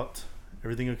about...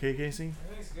 Everything okay, Kasey?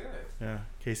 Everything's good. Yeah,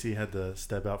 Kasey had to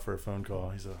step out for a phone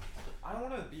call. I don't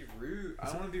want to be rude. I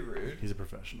don't want to be rude. He's a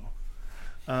professional.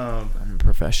 I'm a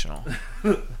professional.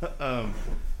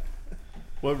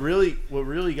 What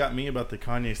really got me about the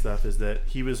Kanye stuff is that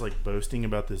he was like boasting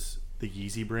about the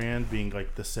Yeezy brand being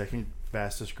like the second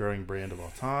fastest growing brand of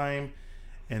all time,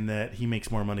 and that he makes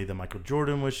more money than Michael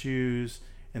Jordan with shoes,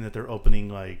 and that they're opening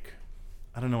like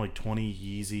 20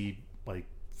 Yeezy like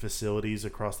facilities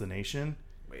across the nation.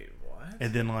 Wait, what?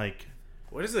 And then like,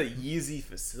 what is a Yeezy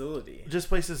facility? Just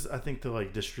places I think to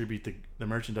like distribute the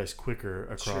merchandise quicker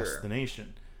across the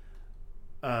nation.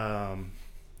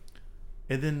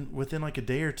 And then within like a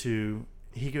day or two,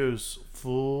 he goes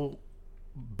full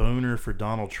boner for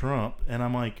Donald Trump, and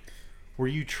I'm like, were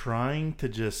you trying to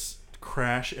just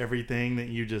crash everything that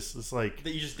you just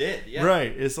did? Yeah.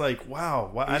 Right. It's like,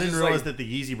 wow. I didn't realize that the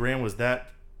Yeezy brand was that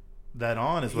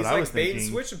on is what I was thinking. He's like bait and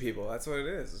switching people. That's what it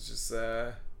is. It's just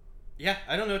yeah,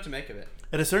 I don't know what to make of it.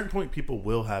 At a certain point, people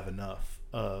will have enough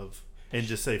of and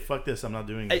just say, fuck this, I'm not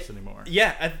doing this anymore.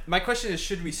 Yeah, my question is,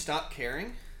 should we stop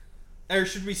caring? Or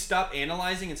should we stop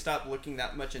analyzing and stop looking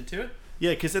that much into it?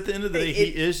 Yeah, because at the end of the day, he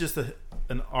is just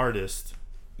an artist.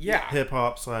 Yeah.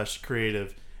 Hip-hop /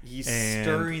 creative. He's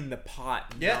stirring the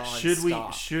pot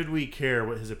nonstop. Should we care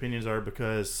what his opinions are?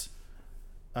 Because...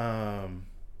 well,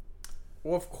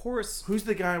 of course. Who's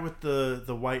the guy with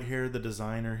the white hair, the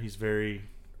designer? He's very...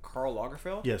 Karl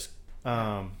Lagerfeld? Yes.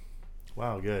 Wow,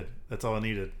 good. That's all I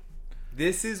needed.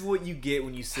 This is what you get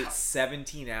when you sit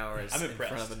 17 hours in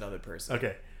front of another person.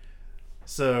 Okay.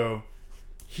 So,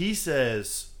 he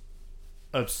says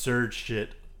absurd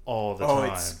shit all the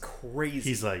time. Oh, it's crazy.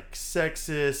 He's like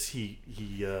sexist. He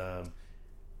I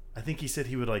think he said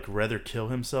he would like rather kill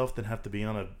himself than have to be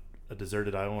on a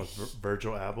deserted island with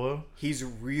Virgil Abloh. He's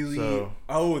really the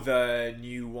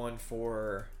new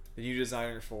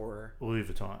designer for Louis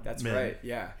Vuitton. That's right.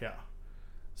 Yeah. Yeah.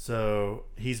 So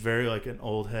he's very like an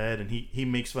old head, and he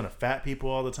makes fun of fat people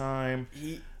all the time.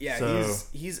 He's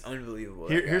unbelievable.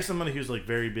 Here's somebody who's like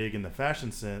very big in the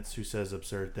fashion sense who says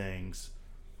absurd things,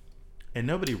 and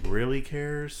nobody really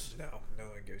cares. No one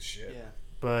gives a shit. Yeah.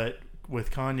 But with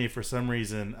Kanye, for some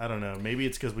reason, I don't know. Maybe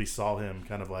it's because we saw him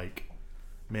kind of like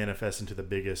manifest into the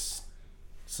biggest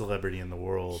celebrity in the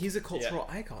world. He's a cultural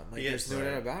icon. Like, there's no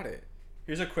doubt about it.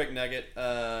 Here's a quick nugget.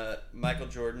 Michael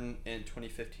Jordan in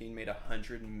 2015 made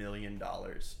 $100 million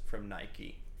from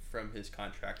Nike from his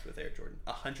contract with Air Jordan.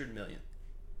 $100 million.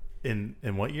 In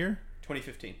what year?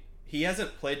 2015. He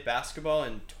hasn't played basketball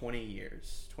in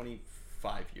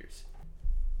 25 years.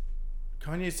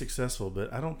 Kanye's successful,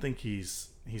 but I don't think he's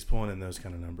pulling in those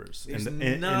kind of numbers. There's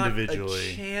not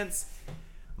individually. A chance.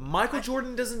 Michael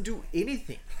Jordan doesn't do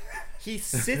anything. He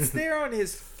sits there on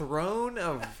his throne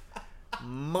of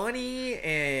money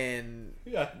and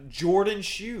Jordan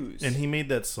shoes. And he made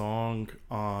that song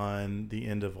on the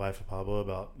end of Life of Pablo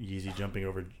about Yeezy jumping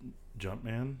over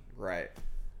Jumpman. Right.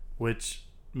 Which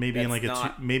maybe in like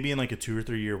a 2 or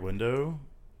 3 year window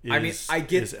is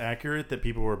accurate, that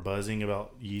people were buzzing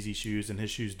about Yeezy shoes, and his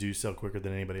shoes do sell quicker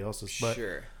than anybody else's. But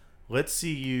let's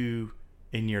see you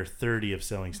in your 30 of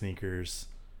selling sneakers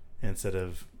instead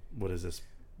of, what is this,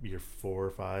 year 4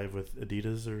 or 5 with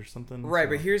Adidas or something? Right,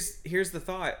 but here's the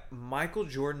thought. Michael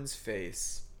Jordan's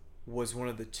face was one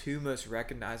of the 2 most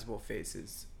recognizable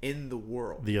faces in the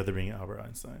world. The other being Albert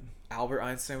Einstein. Albert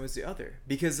Einstein was the other.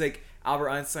 Because, like, Albert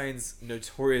Einstein's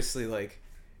notoriously, like,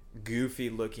 goofy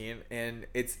looking, and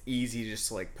it's easy to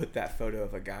just, like, put that photo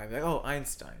of a guy and be like, oh,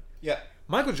 Einstein. Yeah.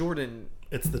 Michael Jordan...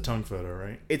 It's the tongue photo,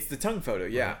 right? It's the tongue photo,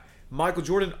 yeah. Right. Michael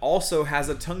Jordan also has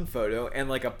a tongue photo and,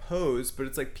 like, a pose, but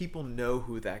it's like people know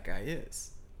who that guy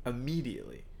is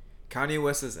immediately. Kanye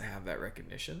West doesn't have that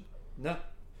recognition. No.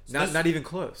 So not even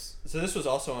close. So this was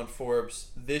also on Forbes.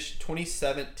 This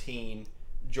 2017,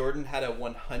 Jordan had a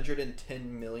 $110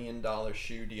 million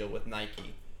shoe deal with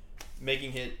Nike,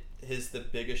 making it the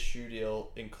biggest shoe deal,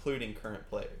 including current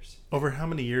players. Over how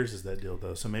many years is that deal,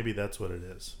 though? So maybe that's what it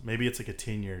is. Maybe it's like a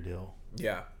 10-year deal.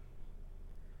 Yeah.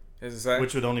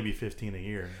 Which would only be 15 a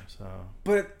year. So.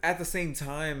 But at the same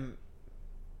time,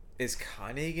 is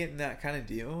Kanye getting that kind of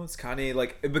deal? Is Kanye,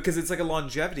 like, because it's like a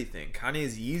longevity thing.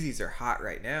 Kanye's Yeezys are hot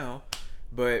right now,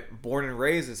 but Born and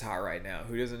Raised is hot right now.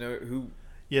 Who doesn't know who?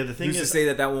 Yeah, the thing who's is to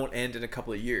say that won't end in a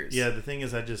couple of years? Yeah, the thing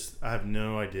is, I have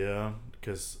no idea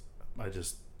because I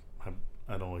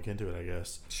don't look into it. I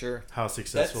guess. Sure. How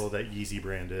successful that Yeezy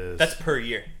brand is. That's per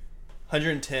year,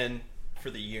 110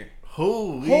 for the year.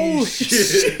 Holy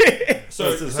shit!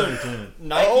 So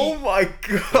Nike. Oh my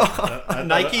god!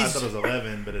 I thought it was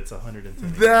 11, but it's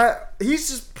 110. That he's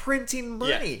just printing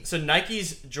money. Yeah. So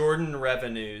Nike's Jordan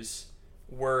revenues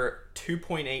were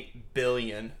 $2.8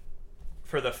 billion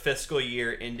for the fiscal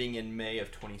year ending in May of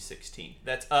 2016.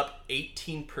 That's up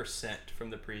 18% from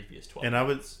the previous 12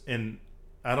 months. And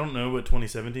I don't know what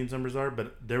 2017's numbers are,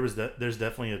 but there's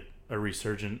definitely a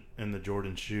resurgence in the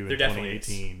Jordan shoe in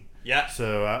 2018. Yeah.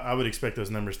 So I would expect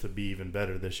those numbers to be even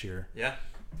better this year. Yeah.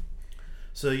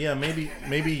 So yeah, maybe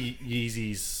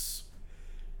Yeezy's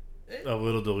a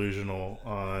little delusional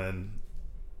on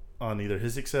either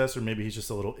his success, or maybe he's just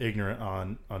a little ignorant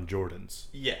on Jordan's.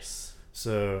 Yes.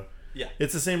 So yeah,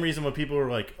 it's the same reason when people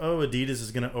are like, "Oh, Adidas is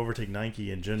going to overtake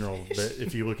Nike in general." But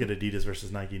if you look at Adidas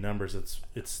versus Nike numbers, it's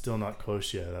still not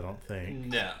close yet. I don't think.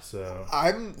 No. So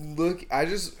I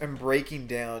just am breaking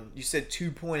down. You said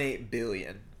 2.8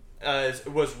 billion.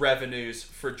 Was revenues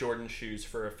for Jordan shoes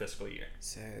for a fiscal year.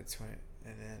 So 20,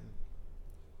 and then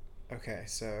and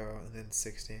then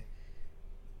 60.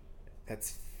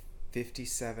 That's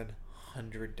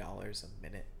 $5,700 a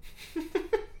minute.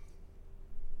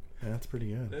 Yeah, that's pretty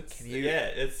good. It's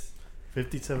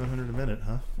 $5,700 a minute,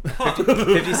 huh?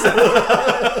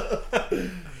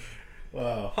 57.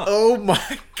 Wow. Oh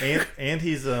my god. And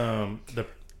he's isn't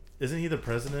he the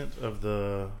president of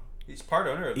the? He's part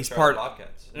owner of the Charlotte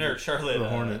Bobcats. Or Charlotte the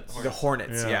Hornets. The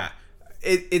Hornets, yeah.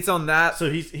 It's on that. So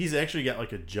he's actually got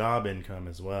like a job income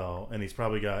as well, and he's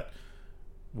probably got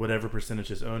whatever percentage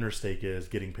his owner stake is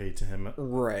getting paid to him.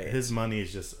 Right. His money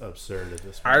is just absurd at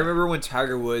this point. I remember when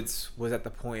Tiger Woods was at the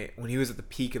point, when he was at the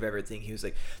peak of everything, he was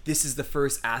like, this is the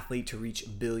first athlete to reach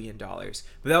 $1 billion. But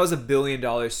that was $1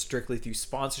 billion strictly through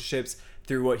sponsorships,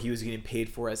 through what he was getting paid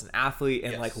for as an athlete,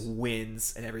 and like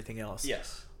wins and everything else.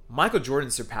 Yes. Michael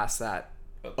Jordan surpassed that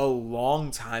a long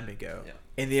time ago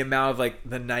in the amount of like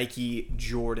the Nike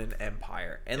Jordan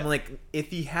empire. And like, if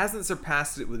he hasn't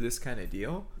surpassed it with this kind of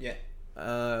deal,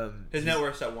 his net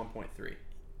worth's at 1.3.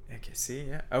 Okay, see,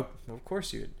 yeah. Oh, of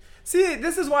course you would. See,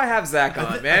 this is why I have Zach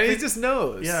on, man. He just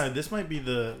knows. Yeah, this might be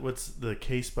the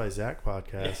Case by Zach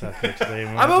podcast after today.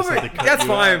 I'm over it. That's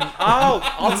fine.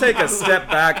 I'll take a step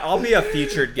back. I'll be a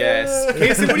featured guest.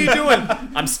 Kasey, what are you doing?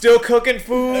 I'm still cooking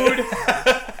food.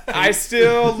 I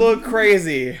still look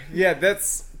crazy. Yeah,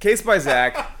 that's Case by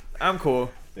Zach. I'm cool.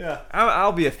 Yeah,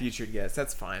 I'll be a featured guest.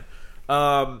 That's fine.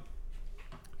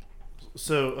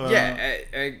 So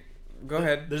go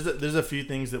ahead. There's a few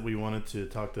things that we wanted to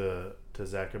talk to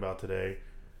Zach about today.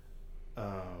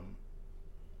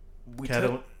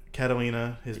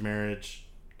 Catalina, his marriage,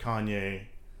 Kanye,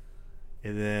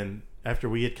 and then after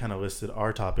we had kind of listed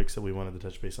our topics that we wanted to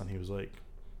touch base on, he was like,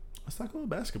 "Let's talk about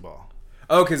basketball."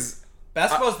 Oh, because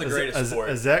basketball's the greatest sport.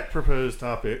 A Zach proposed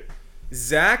topic.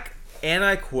 Zach, and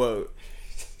I quote,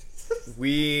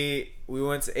 we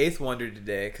went to Eighth Wonder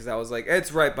today because I was like,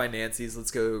 it's right by Nancy's.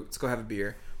 Let's go have a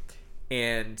beer.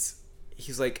 And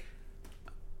he's like,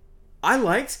 I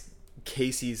liked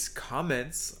Kasey's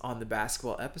comments on the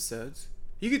basketball episodes.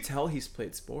 You could tell he's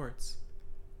played sports.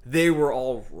 They were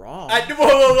all wrong.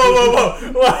 Whoa.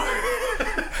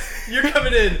 You're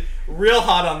coming in real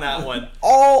hot on that one.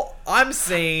 All I'm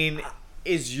saying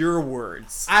is your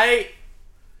words.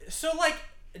 So like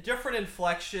different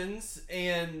inflections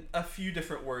and a few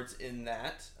different words in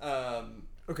that.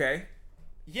 Okay.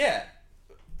 Yeah.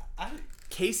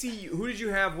 Kasey, who did you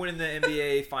have winning the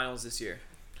NBA Finals this year?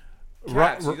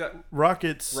 Cavs,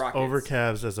 Rockets over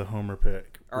Cavs as a homer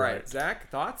pick. All right, Zach,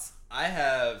 thoughts? I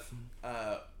have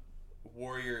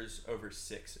Warriors over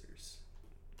Sixers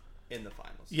in the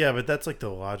finals. Yeah, but that's like the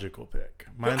logical pick.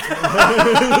 Mine's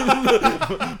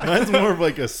more of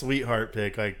like a sweetheart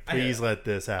pick. Like, please let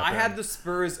this happen. I had the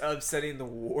Spurs upsetting the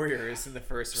Warriors in the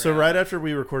first round. So right after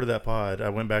we recorded that pod, I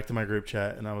went back to my group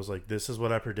chat and I was like, this is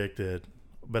what I predicted.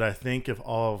 But I think if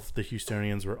all of the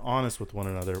Houstonians were honest with one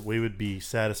another, we would be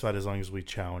satisfied as long as we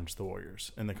challenged the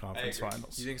Warriors in the conference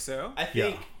finals. You think so? I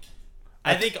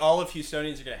think all of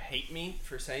Houstonians are going to hate me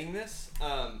for saying this.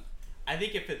 I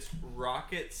think if it's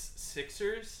Rockets,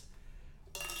 Sixers,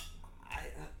 I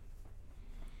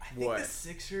think the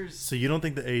Sixers. So you don't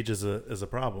think the age is a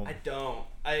problem? I don't.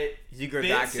 You go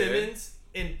that good. Simmons,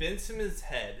 in Ben Simmons'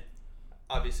 head,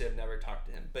 obviously I've never talked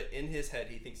to him, but in his head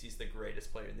he thinks he's the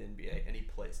greatest player in the NBA and he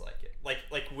plays like it. Like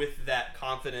with that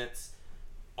confidence,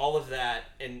 all of that,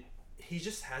 and he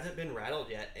just hasn't been rattled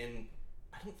yet, and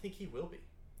I don't think he will be.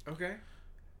 Okay.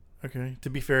 To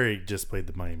be fair, he just played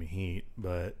the Miami Heat,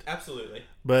 but absolutely.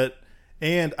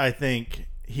 And I think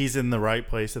he's in the right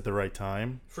place at the right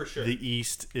time. For sure. The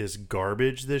East is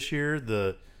garbage this year.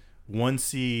 The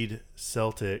 2-seed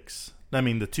Celtics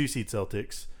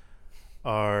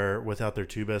are without their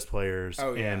two best players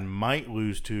and might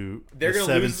lose to the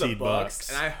 7-seed Bucks.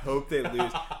 And I hope they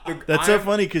lose. That's so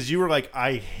funny because you were like,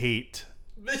 I hate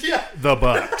the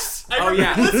Bucks.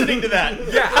 Listening to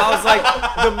that. Yeah, I was like,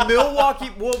 the Milwaukee.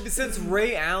 Well, since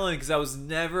Ray Allen, because I was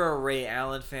never a Ray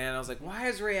Allen fan, I was like, why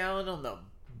is Ray Allen on the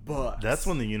Bucks? That's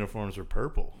when the uniforms were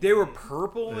purple. They were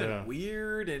purple and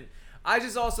weird, and I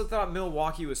just also thought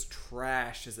Milwaukee was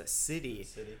trash as a city.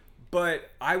 But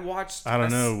I watched. I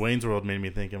don't know. Wayne's World made me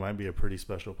think it might be a pretty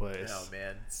special place. Oh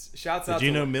man! Shouts out. Did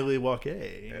you know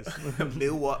Milwaukee?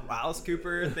 Milwaukee. Alice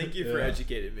Cooper. Thank you for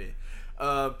educating me.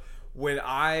 When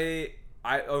I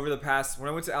when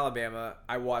I went to Alabama,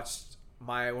 I watched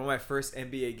one of my first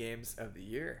NBA games of the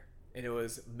year, and it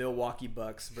was Milwaukee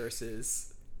Bucks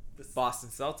versus Boston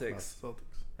Celtics.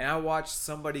 And I watched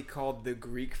somebody called the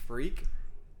Greek Freak.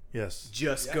 Yes.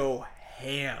 Go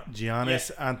ham. Giannis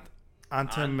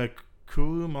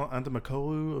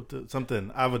Antetokounmpo,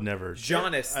 something. I would never.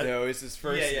 Giannis though is his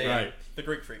first name. Right. The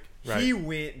Greek Freak. Right. He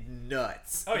went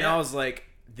nuts. And I was like,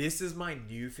 this is my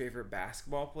new favorite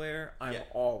basketball player. I'm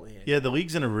all in. Yeah, the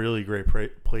league's in a really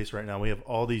great place right now. We have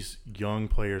all these young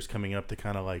players coming up to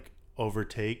kind of like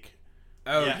overtake.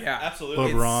 Oh yeah,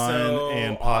 absolutely. LeBron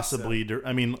and possibly. Awesome.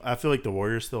 I mean, I feel like the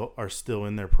Warriors are still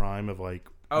in their prime of like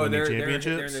winning championships.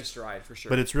 They're in their stride for sure.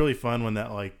 But it's really fun when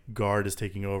that like guard is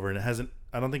taking over, and it hasn't.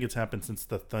 I don't think it's happened since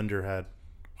the Thunder had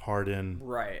Harden,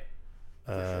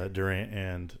 Durant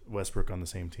and Westbrook on the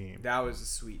same team. That was a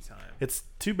sweet time. It's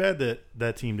too bad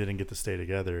that team didn't get to stay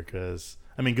together because,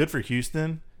 I mean, good for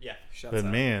Houston. Yeah. But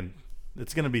man,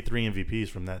 it's going to be 3 MVPs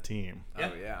from that team.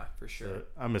 Yeah. Oh, yeah, for sure. So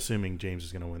I'm assuming James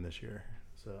is going to win this year.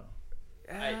 So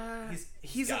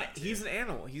he's an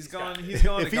animal. He's gone.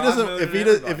 If he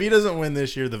doesn't win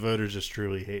this year, the voters just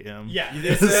truly hate him. Yeah. You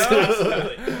think so?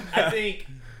 Absolutely.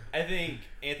 I think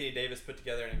Anthony Davis put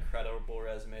together an incredible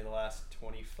resume the last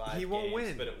 25 He won't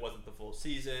win. But it wasn't the full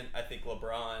season. I think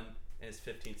LeBron in his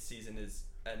 15th season is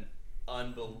an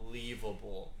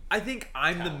unbelievable I think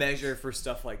I'm the measure for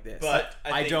stuff like this. But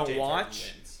I don't James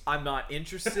watch. I'm not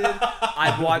interested.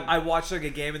 I watch like a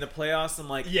game in the playoffs. I'm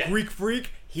like, Greek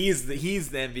Freak. He's the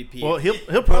MVP. Well,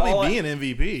 he'll probably be an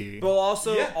MVP. But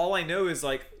also, all I know is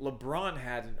like LeBron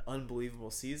had an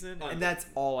unbelievable season, and that's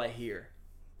all I hear.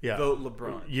 Yeah, vote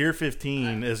LeBron. Year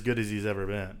 15, as good as he's ever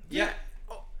been. Yeah.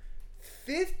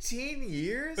 15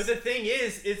 years? But the thing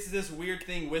is, it's this weird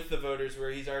thing with the voters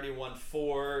where he's already won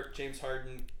 4. James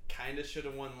Harden kind of should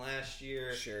have won last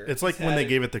year. Sure. It's like when they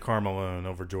gave it to Karl Malone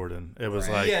over Jordan. It was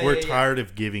like, we're tired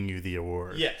of giving you the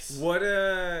award. Yes.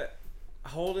 How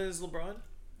old is LeBron?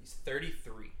 He's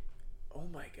 33. Oh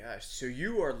my gosh. So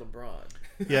you are LeBron.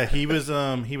 Yeah, he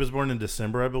was born in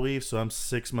December, I believe, so I'm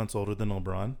 6 months older than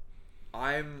LeBron.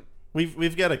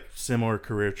 We've got a similar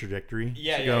career trajectory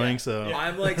going. So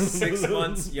I'm like 6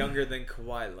 months younger than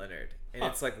Kawhi Leonard, and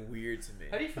it's like weird to me.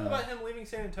 How do you feel about him leaving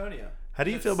San Antonio? How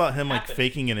do you feel about him like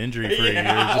faking an injury for a year?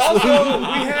 Also,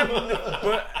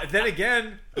 but then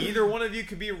again, either one of you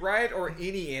could be right, or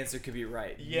any answer could be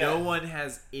right. Yeah. No one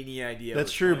has any idea.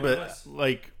 That's true, but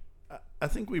like, I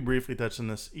think we briefly touched on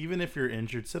this. Even if you're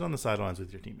injured, sit on the sidelines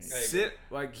with your teammates. Sit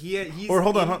like he's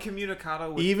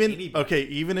incommunicado with anybody. Okay,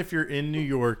 even if you're in New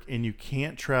York and you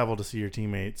can't travel to see your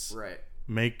teammates, right?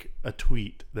 Make a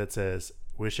tweet that says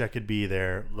Wish I could be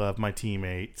there. Love my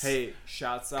teammates. Hey,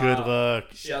 shouts out. Good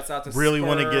luck. Shouts out to really Spurs.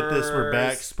 Want to get this. We're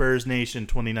back. Spurs Nation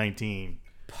 2019.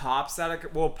 Pop's out of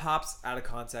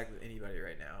contact with anybody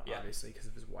right now, obviously, because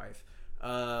of his wife.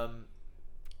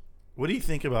 What do you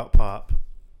think about Pop?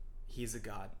 He's a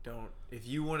god. If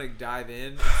you want to dive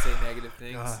in and say negative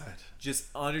things, just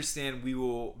understand we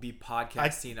will be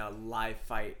podcasting a live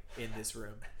fight in this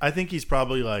room. I think he's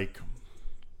probably the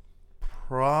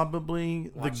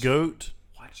GOAT.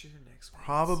 Watch your next one.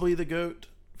 Probably the GOAT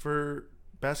for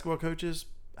basketball coaches.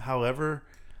 However,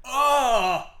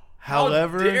 how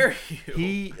dare you?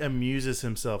 He amuses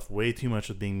himself way too much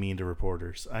with being mean to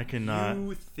reporters. I cannot.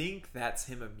 You think that's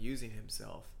him amusing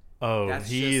himself? Oh,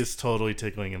 he is totally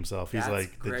tickling himself. He's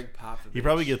like Greg Popovich. He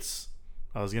probably gets.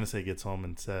 I was gonna say gets home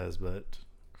and says, but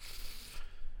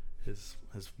his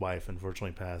wife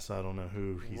unfortunately passed. So I don't know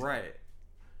who he's. Right.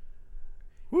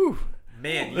 Woo.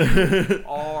 Man, you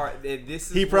are.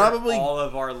 This is probably all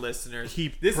of our listeners.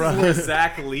 This is where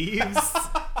Zach leaves.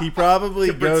 He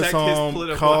probably goes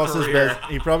home, calls his best.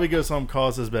 He probably goes home,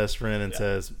 calls his best friend, and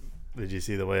says, "Did you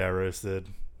see the way I roasted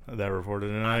that reporter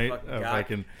tonight?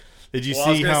 Did you see how?"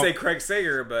 I was gonna say Craig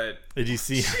Sager, but did you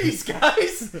see? Jeez,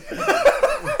 guys.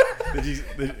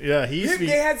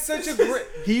 They had such a great.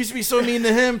 He used to be so mean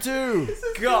to him too. This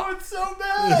is going so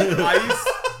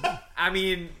bad.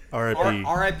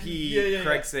 R.I.P.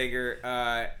 Craig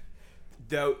Sager.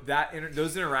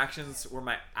 Those interactions were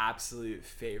my absolute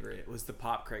favorite. It was the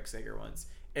Pop Craig Sager ones.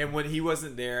 And when he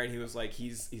wasn't there and he was like,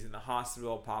 he's in the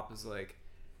hospital, Pop was like,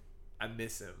 I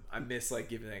miss him. I miss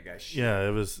giving that guy shit. Yeah,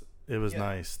 it was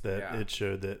nice that it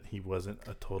showed that he wasn't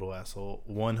a total asshole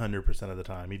 100% of the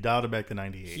time. He dialed it back to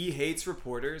 98. He hates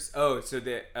reporters. Oh, so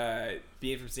that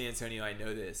being from San Antonio, I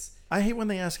know this. I hate when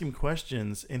they ask him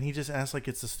questions and he just asks like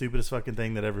it's the stupidest fucking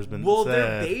thing that ever's been said. Well,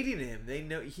 they're baiting him. They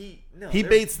know he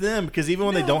baits them because even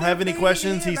when they don't have any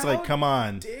questions, he's like, "Come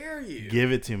on, dare you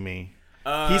give it to me."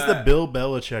 He's the Bill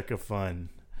Belichick of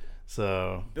fun.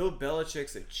 So Bill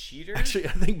Belichick's a cheater? Actually,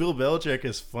 I think Bill Belichick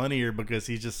is funnier because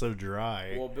he's just so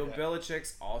dry. Well, Bill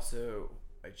Belichick's also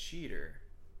a cheater.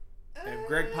 And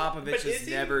Greg Popovich has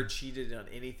never cheated on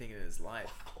anything in his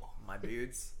life. Wow. My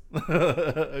dudes.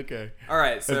 Okay. All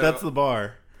right. So if that's the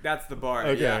bar. That's the bar.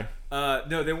 Okay. Yeah.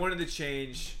 No, they wanted to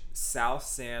change South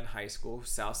San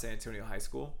Antonio High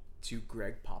School to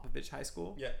Greg Popovich High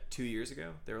School. Yeah. 2 years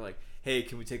ago, they were like, "Hey,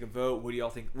 can we take a vote? What do y'all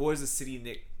think? What does the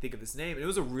city think of this name?" And it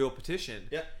was a real petition.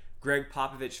 Yeah. Greg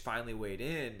Popovich finally weighed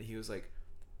in. He was like,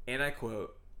 and I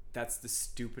quote, "That's the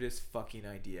stupidest fucking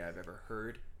idea I've ever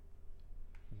heard.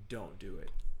 Don't do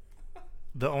it."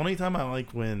 The only time I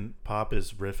like when Pop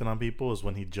is riffing on people is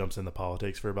when he jumps into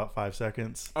politics for about 5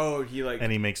 seconds. Oh,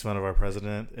 and he makes fun of our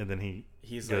president, and then he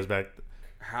goes back.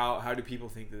 How do people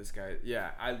think that this guy?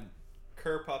 Yeah,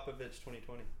 Kerr Popovich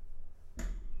 2020.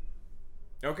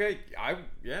 Okay,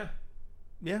 Yeah.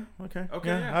 Okay. Okay.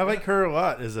 Yeah. I like Kerr a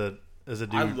lot as a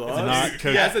dude. I love not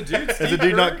coach, as a dude.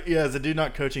 As a dude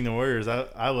not coaching the Warriors.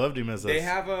 I loved him as a. They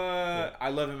have a. I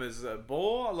love him as a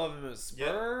Bull. I love him as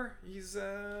Spur. Yeah. He's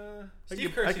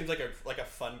Steve Kerr seems like a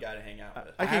fun guy to hang out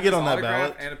with. I could get on that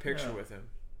ballot and a picture with him.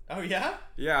 Oh yeah.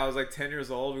 Yeah, I was like 10 years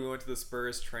old. We went to the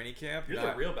Spurs training camp. You're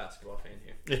a real basketball fan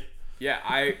here.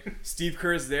 Yeah, Steve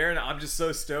Kerr's there, and I'm just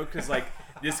so stoked because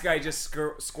this guy just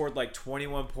scored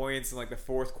 21 points in the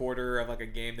fourth quarter of a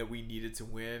game that we needed to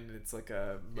win. It's like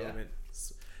a moment.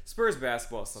 Yeah. Spurs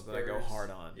basketball is something I go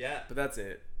hard on. Yeah, but that's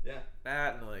it. Yeah,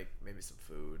 that and maybe some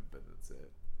food, but that's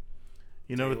it.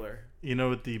 You know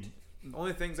what the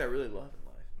only things I really love in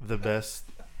life.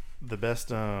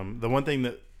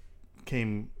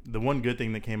 The one good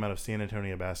thing that came out of San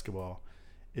Antonio basketball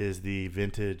is the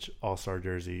vintage All-Star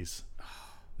jerseys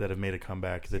that have made a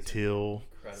comeback. The teal,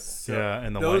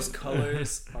 and the those white.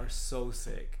 colors are so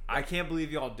sick. I can't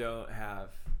believe y'all don't have,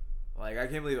 I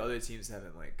can't believe other teams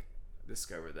haven't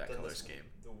discovered that color scheme.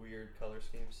 The weird color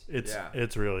schemes.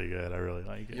 It's really good. I really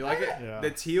like it. You like it? Yeah.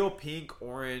 The teal, pink,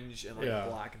 orange, and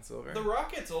black and silver. The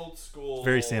Rockets old school. It's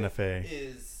very Santa Fe.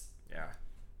 Is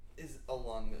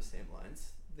along those same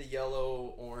lines. The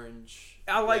yellow, orange.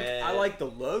 I like the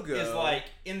logo. Is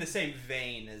in the same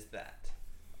vein as that.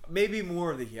 Maybe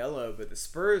more of the yellow, but the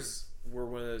Spurs were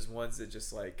one of those ones that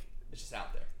just it's just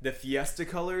out there. The Fiesta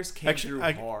colors came through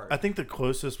hard. I think the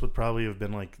closest would probably have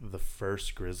been the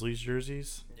first Grizzlies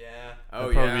jerseys. Yeah.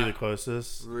 That'd probably be the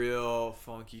closest. Real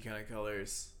funky kind of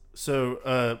colors.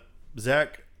 So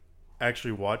Zach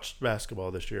actually watched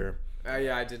basketball this year.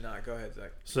 Yeah, I did not. Go ahead,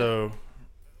 Zach. So,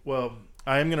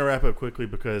 I am going to wrap up quickly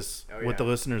because what the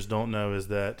listeners don't know is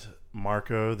that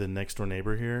Marco, the next door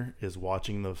neighbor here, is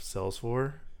watching the sales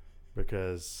floor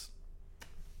because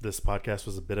this podcast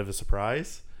was a bit of a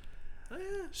surprise. Oh,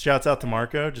 yeah. Shouts out to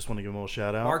Marco. Just want to give him a little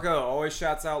shout out. Marco always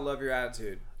shouts out, love your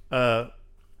attitude.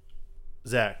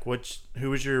 Zach, who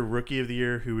was your rookie of the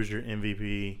year? Who was your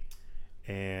MVP?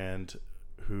 And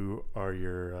who's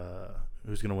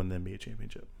going to win the NBA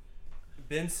championship?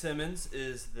 Ben Simmons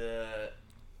is the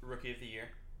rookie of the year.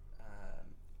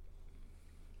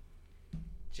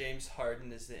 James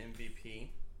Harden is the MVP.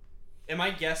 Am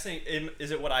I guessing?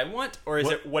 Is it what I want, or is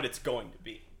it what it's going to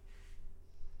be?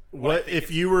 What if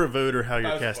you were a voter? How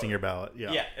you're casting your ballot?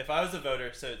 Yeah. If I was a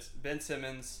voter, so it's Ben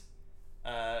Simmons,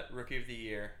 rookie of the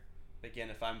year. Again,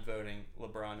 if I'm voting,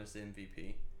 LeBron is the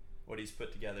MVP. What he's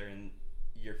put together in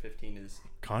year 15 is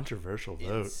controversial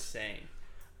vote. Insane.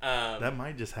 That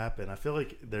might just happen. I feel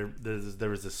like there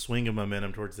was a swing of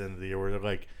momentum towards the end of the year where they're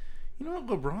like, you know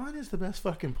what, LeBron is the best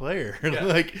fucking player.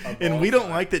 Yeah, and we don't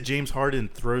like that James Harden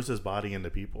throws his body into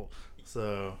people.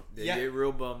 So they get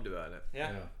real bummed about it.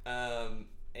 Yeah.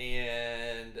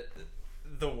 And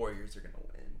the Warriors are gonna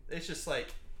win. It's just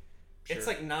like it's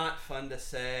like not fun to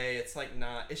say. It's like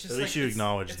not. It's just at least you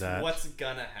acknowledge that. What's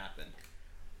gonna happen?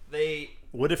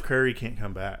 What if Curry can't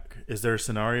come back? Is there a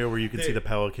scenario where you can see the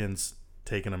Pelicans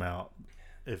taking him out?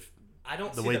 I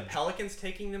don't see the Pelicans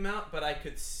taking them out, but I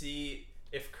could see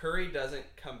if Curry doesn't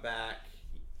come back,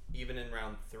 even in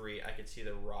round 3, I could see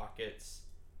the Rockets.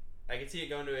 I could see it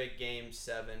going to a game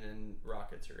 7 and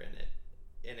Rockets are in it,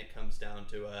 and it comes down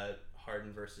to a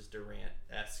Harden versus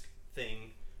Durant-esque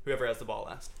thing. Whoever has the ball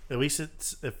last. At least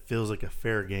it feels like a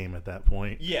fair game at that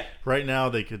point. Yeah. Right now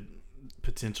they could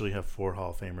potentially have 4 Hall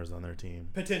of Famers on their team.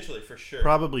 Potentially, for sure.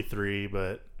 Probably 3,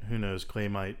 but who knows? Clay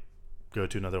might go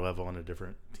to another level on a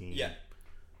different team. Yeah.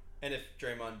 And if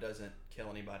Draymond doesn't kill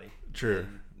anybody. Sure.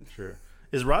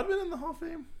 Is Rodman in the Hall of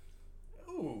Fame?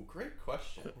 Ooh, great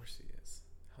question. Of course he is.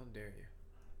 How dare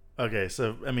you? Okay,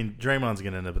 so, I mean, Draymond's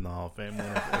going to end up in the Hall of Fame.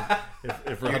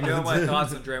 if you know my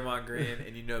thoughts on Draymond Green,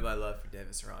 and you know my love for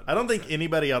Dennis Rodman. I don't think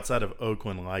anybody outside of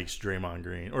Oakland likes Draymond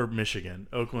Green. Or Michigan.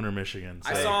 Oakland or Michigan. So.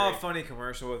 I saw a funny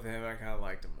commercial with him. I kind of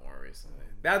liked him more recently.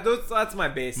 That's my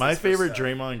basis. My favorite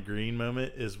Draymond Green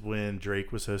moment is when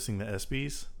Drake was hosting the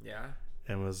ESPYs. Yeah.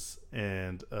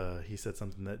 And he said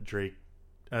something that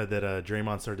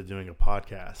Draymond started doing a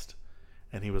podcast.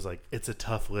 And he was like, it's a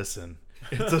tough listen.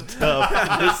 It's a tough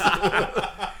listen.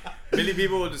 Many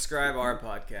people will describe our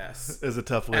podcast as a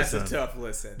tough listen. As a tough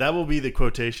listen. That will be the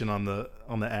quotation on the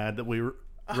ad that we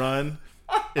run.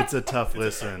 It's a tough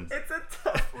listen. It's a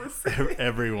tough listen.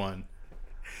 Everyone.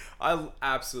 I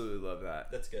absolutely love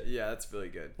that. That's good. Yeah, that's really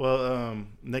good. Well,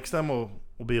 next time we'll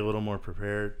be a little more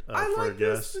prepared for our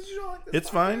guests. Did you not like this? It's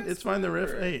fine. It's fine. The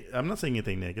riff. Hey, I'm not saying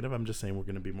anything negative. I'm just saying we're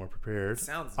going to be more prepared.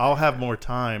 I'll have more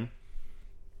time.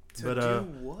 To do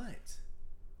what?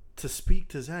 To speak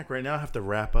to Zach right now, I have to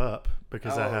wrap up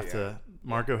because I have to.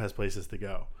 Marco has places to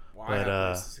go. Why I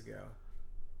have places to go?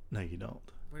 No, you don't.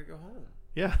 We're gonna go home.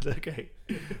 Yeah. Okay.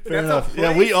 Fair enough.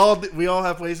 Yeah, we all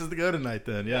have places to go tonight.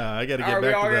 Then I got to get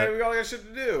back to that. We all got shit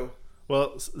to do.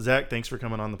 Well, Zach, thanks for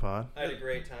coming on the pod. I had a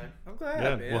great time. I'm glad.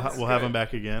 Yeah, man. we'll have him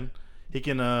back again. He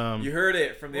can. You heard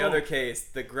it from the other case,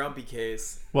 the grumpy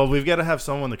case. Well, we've got to have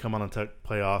someone to come on and talk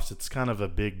playoffs. It's kind of a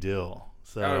big deal.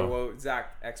 So,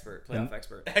 Zach, expert, playoff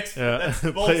expert. Yeah. That's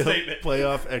a bold statement.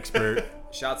 Playoff expert.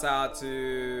 Shouts out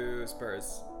to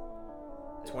Spurs,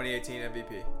 2018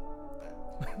 MVP.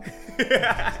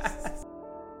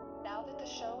 Now that the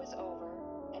show is over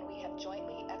and we have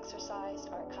jointly exercised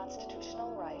our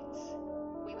constitutional rights,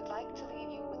 we would like to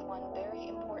leave you with one very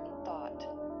important thought.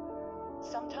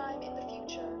 Sometime in the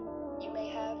future,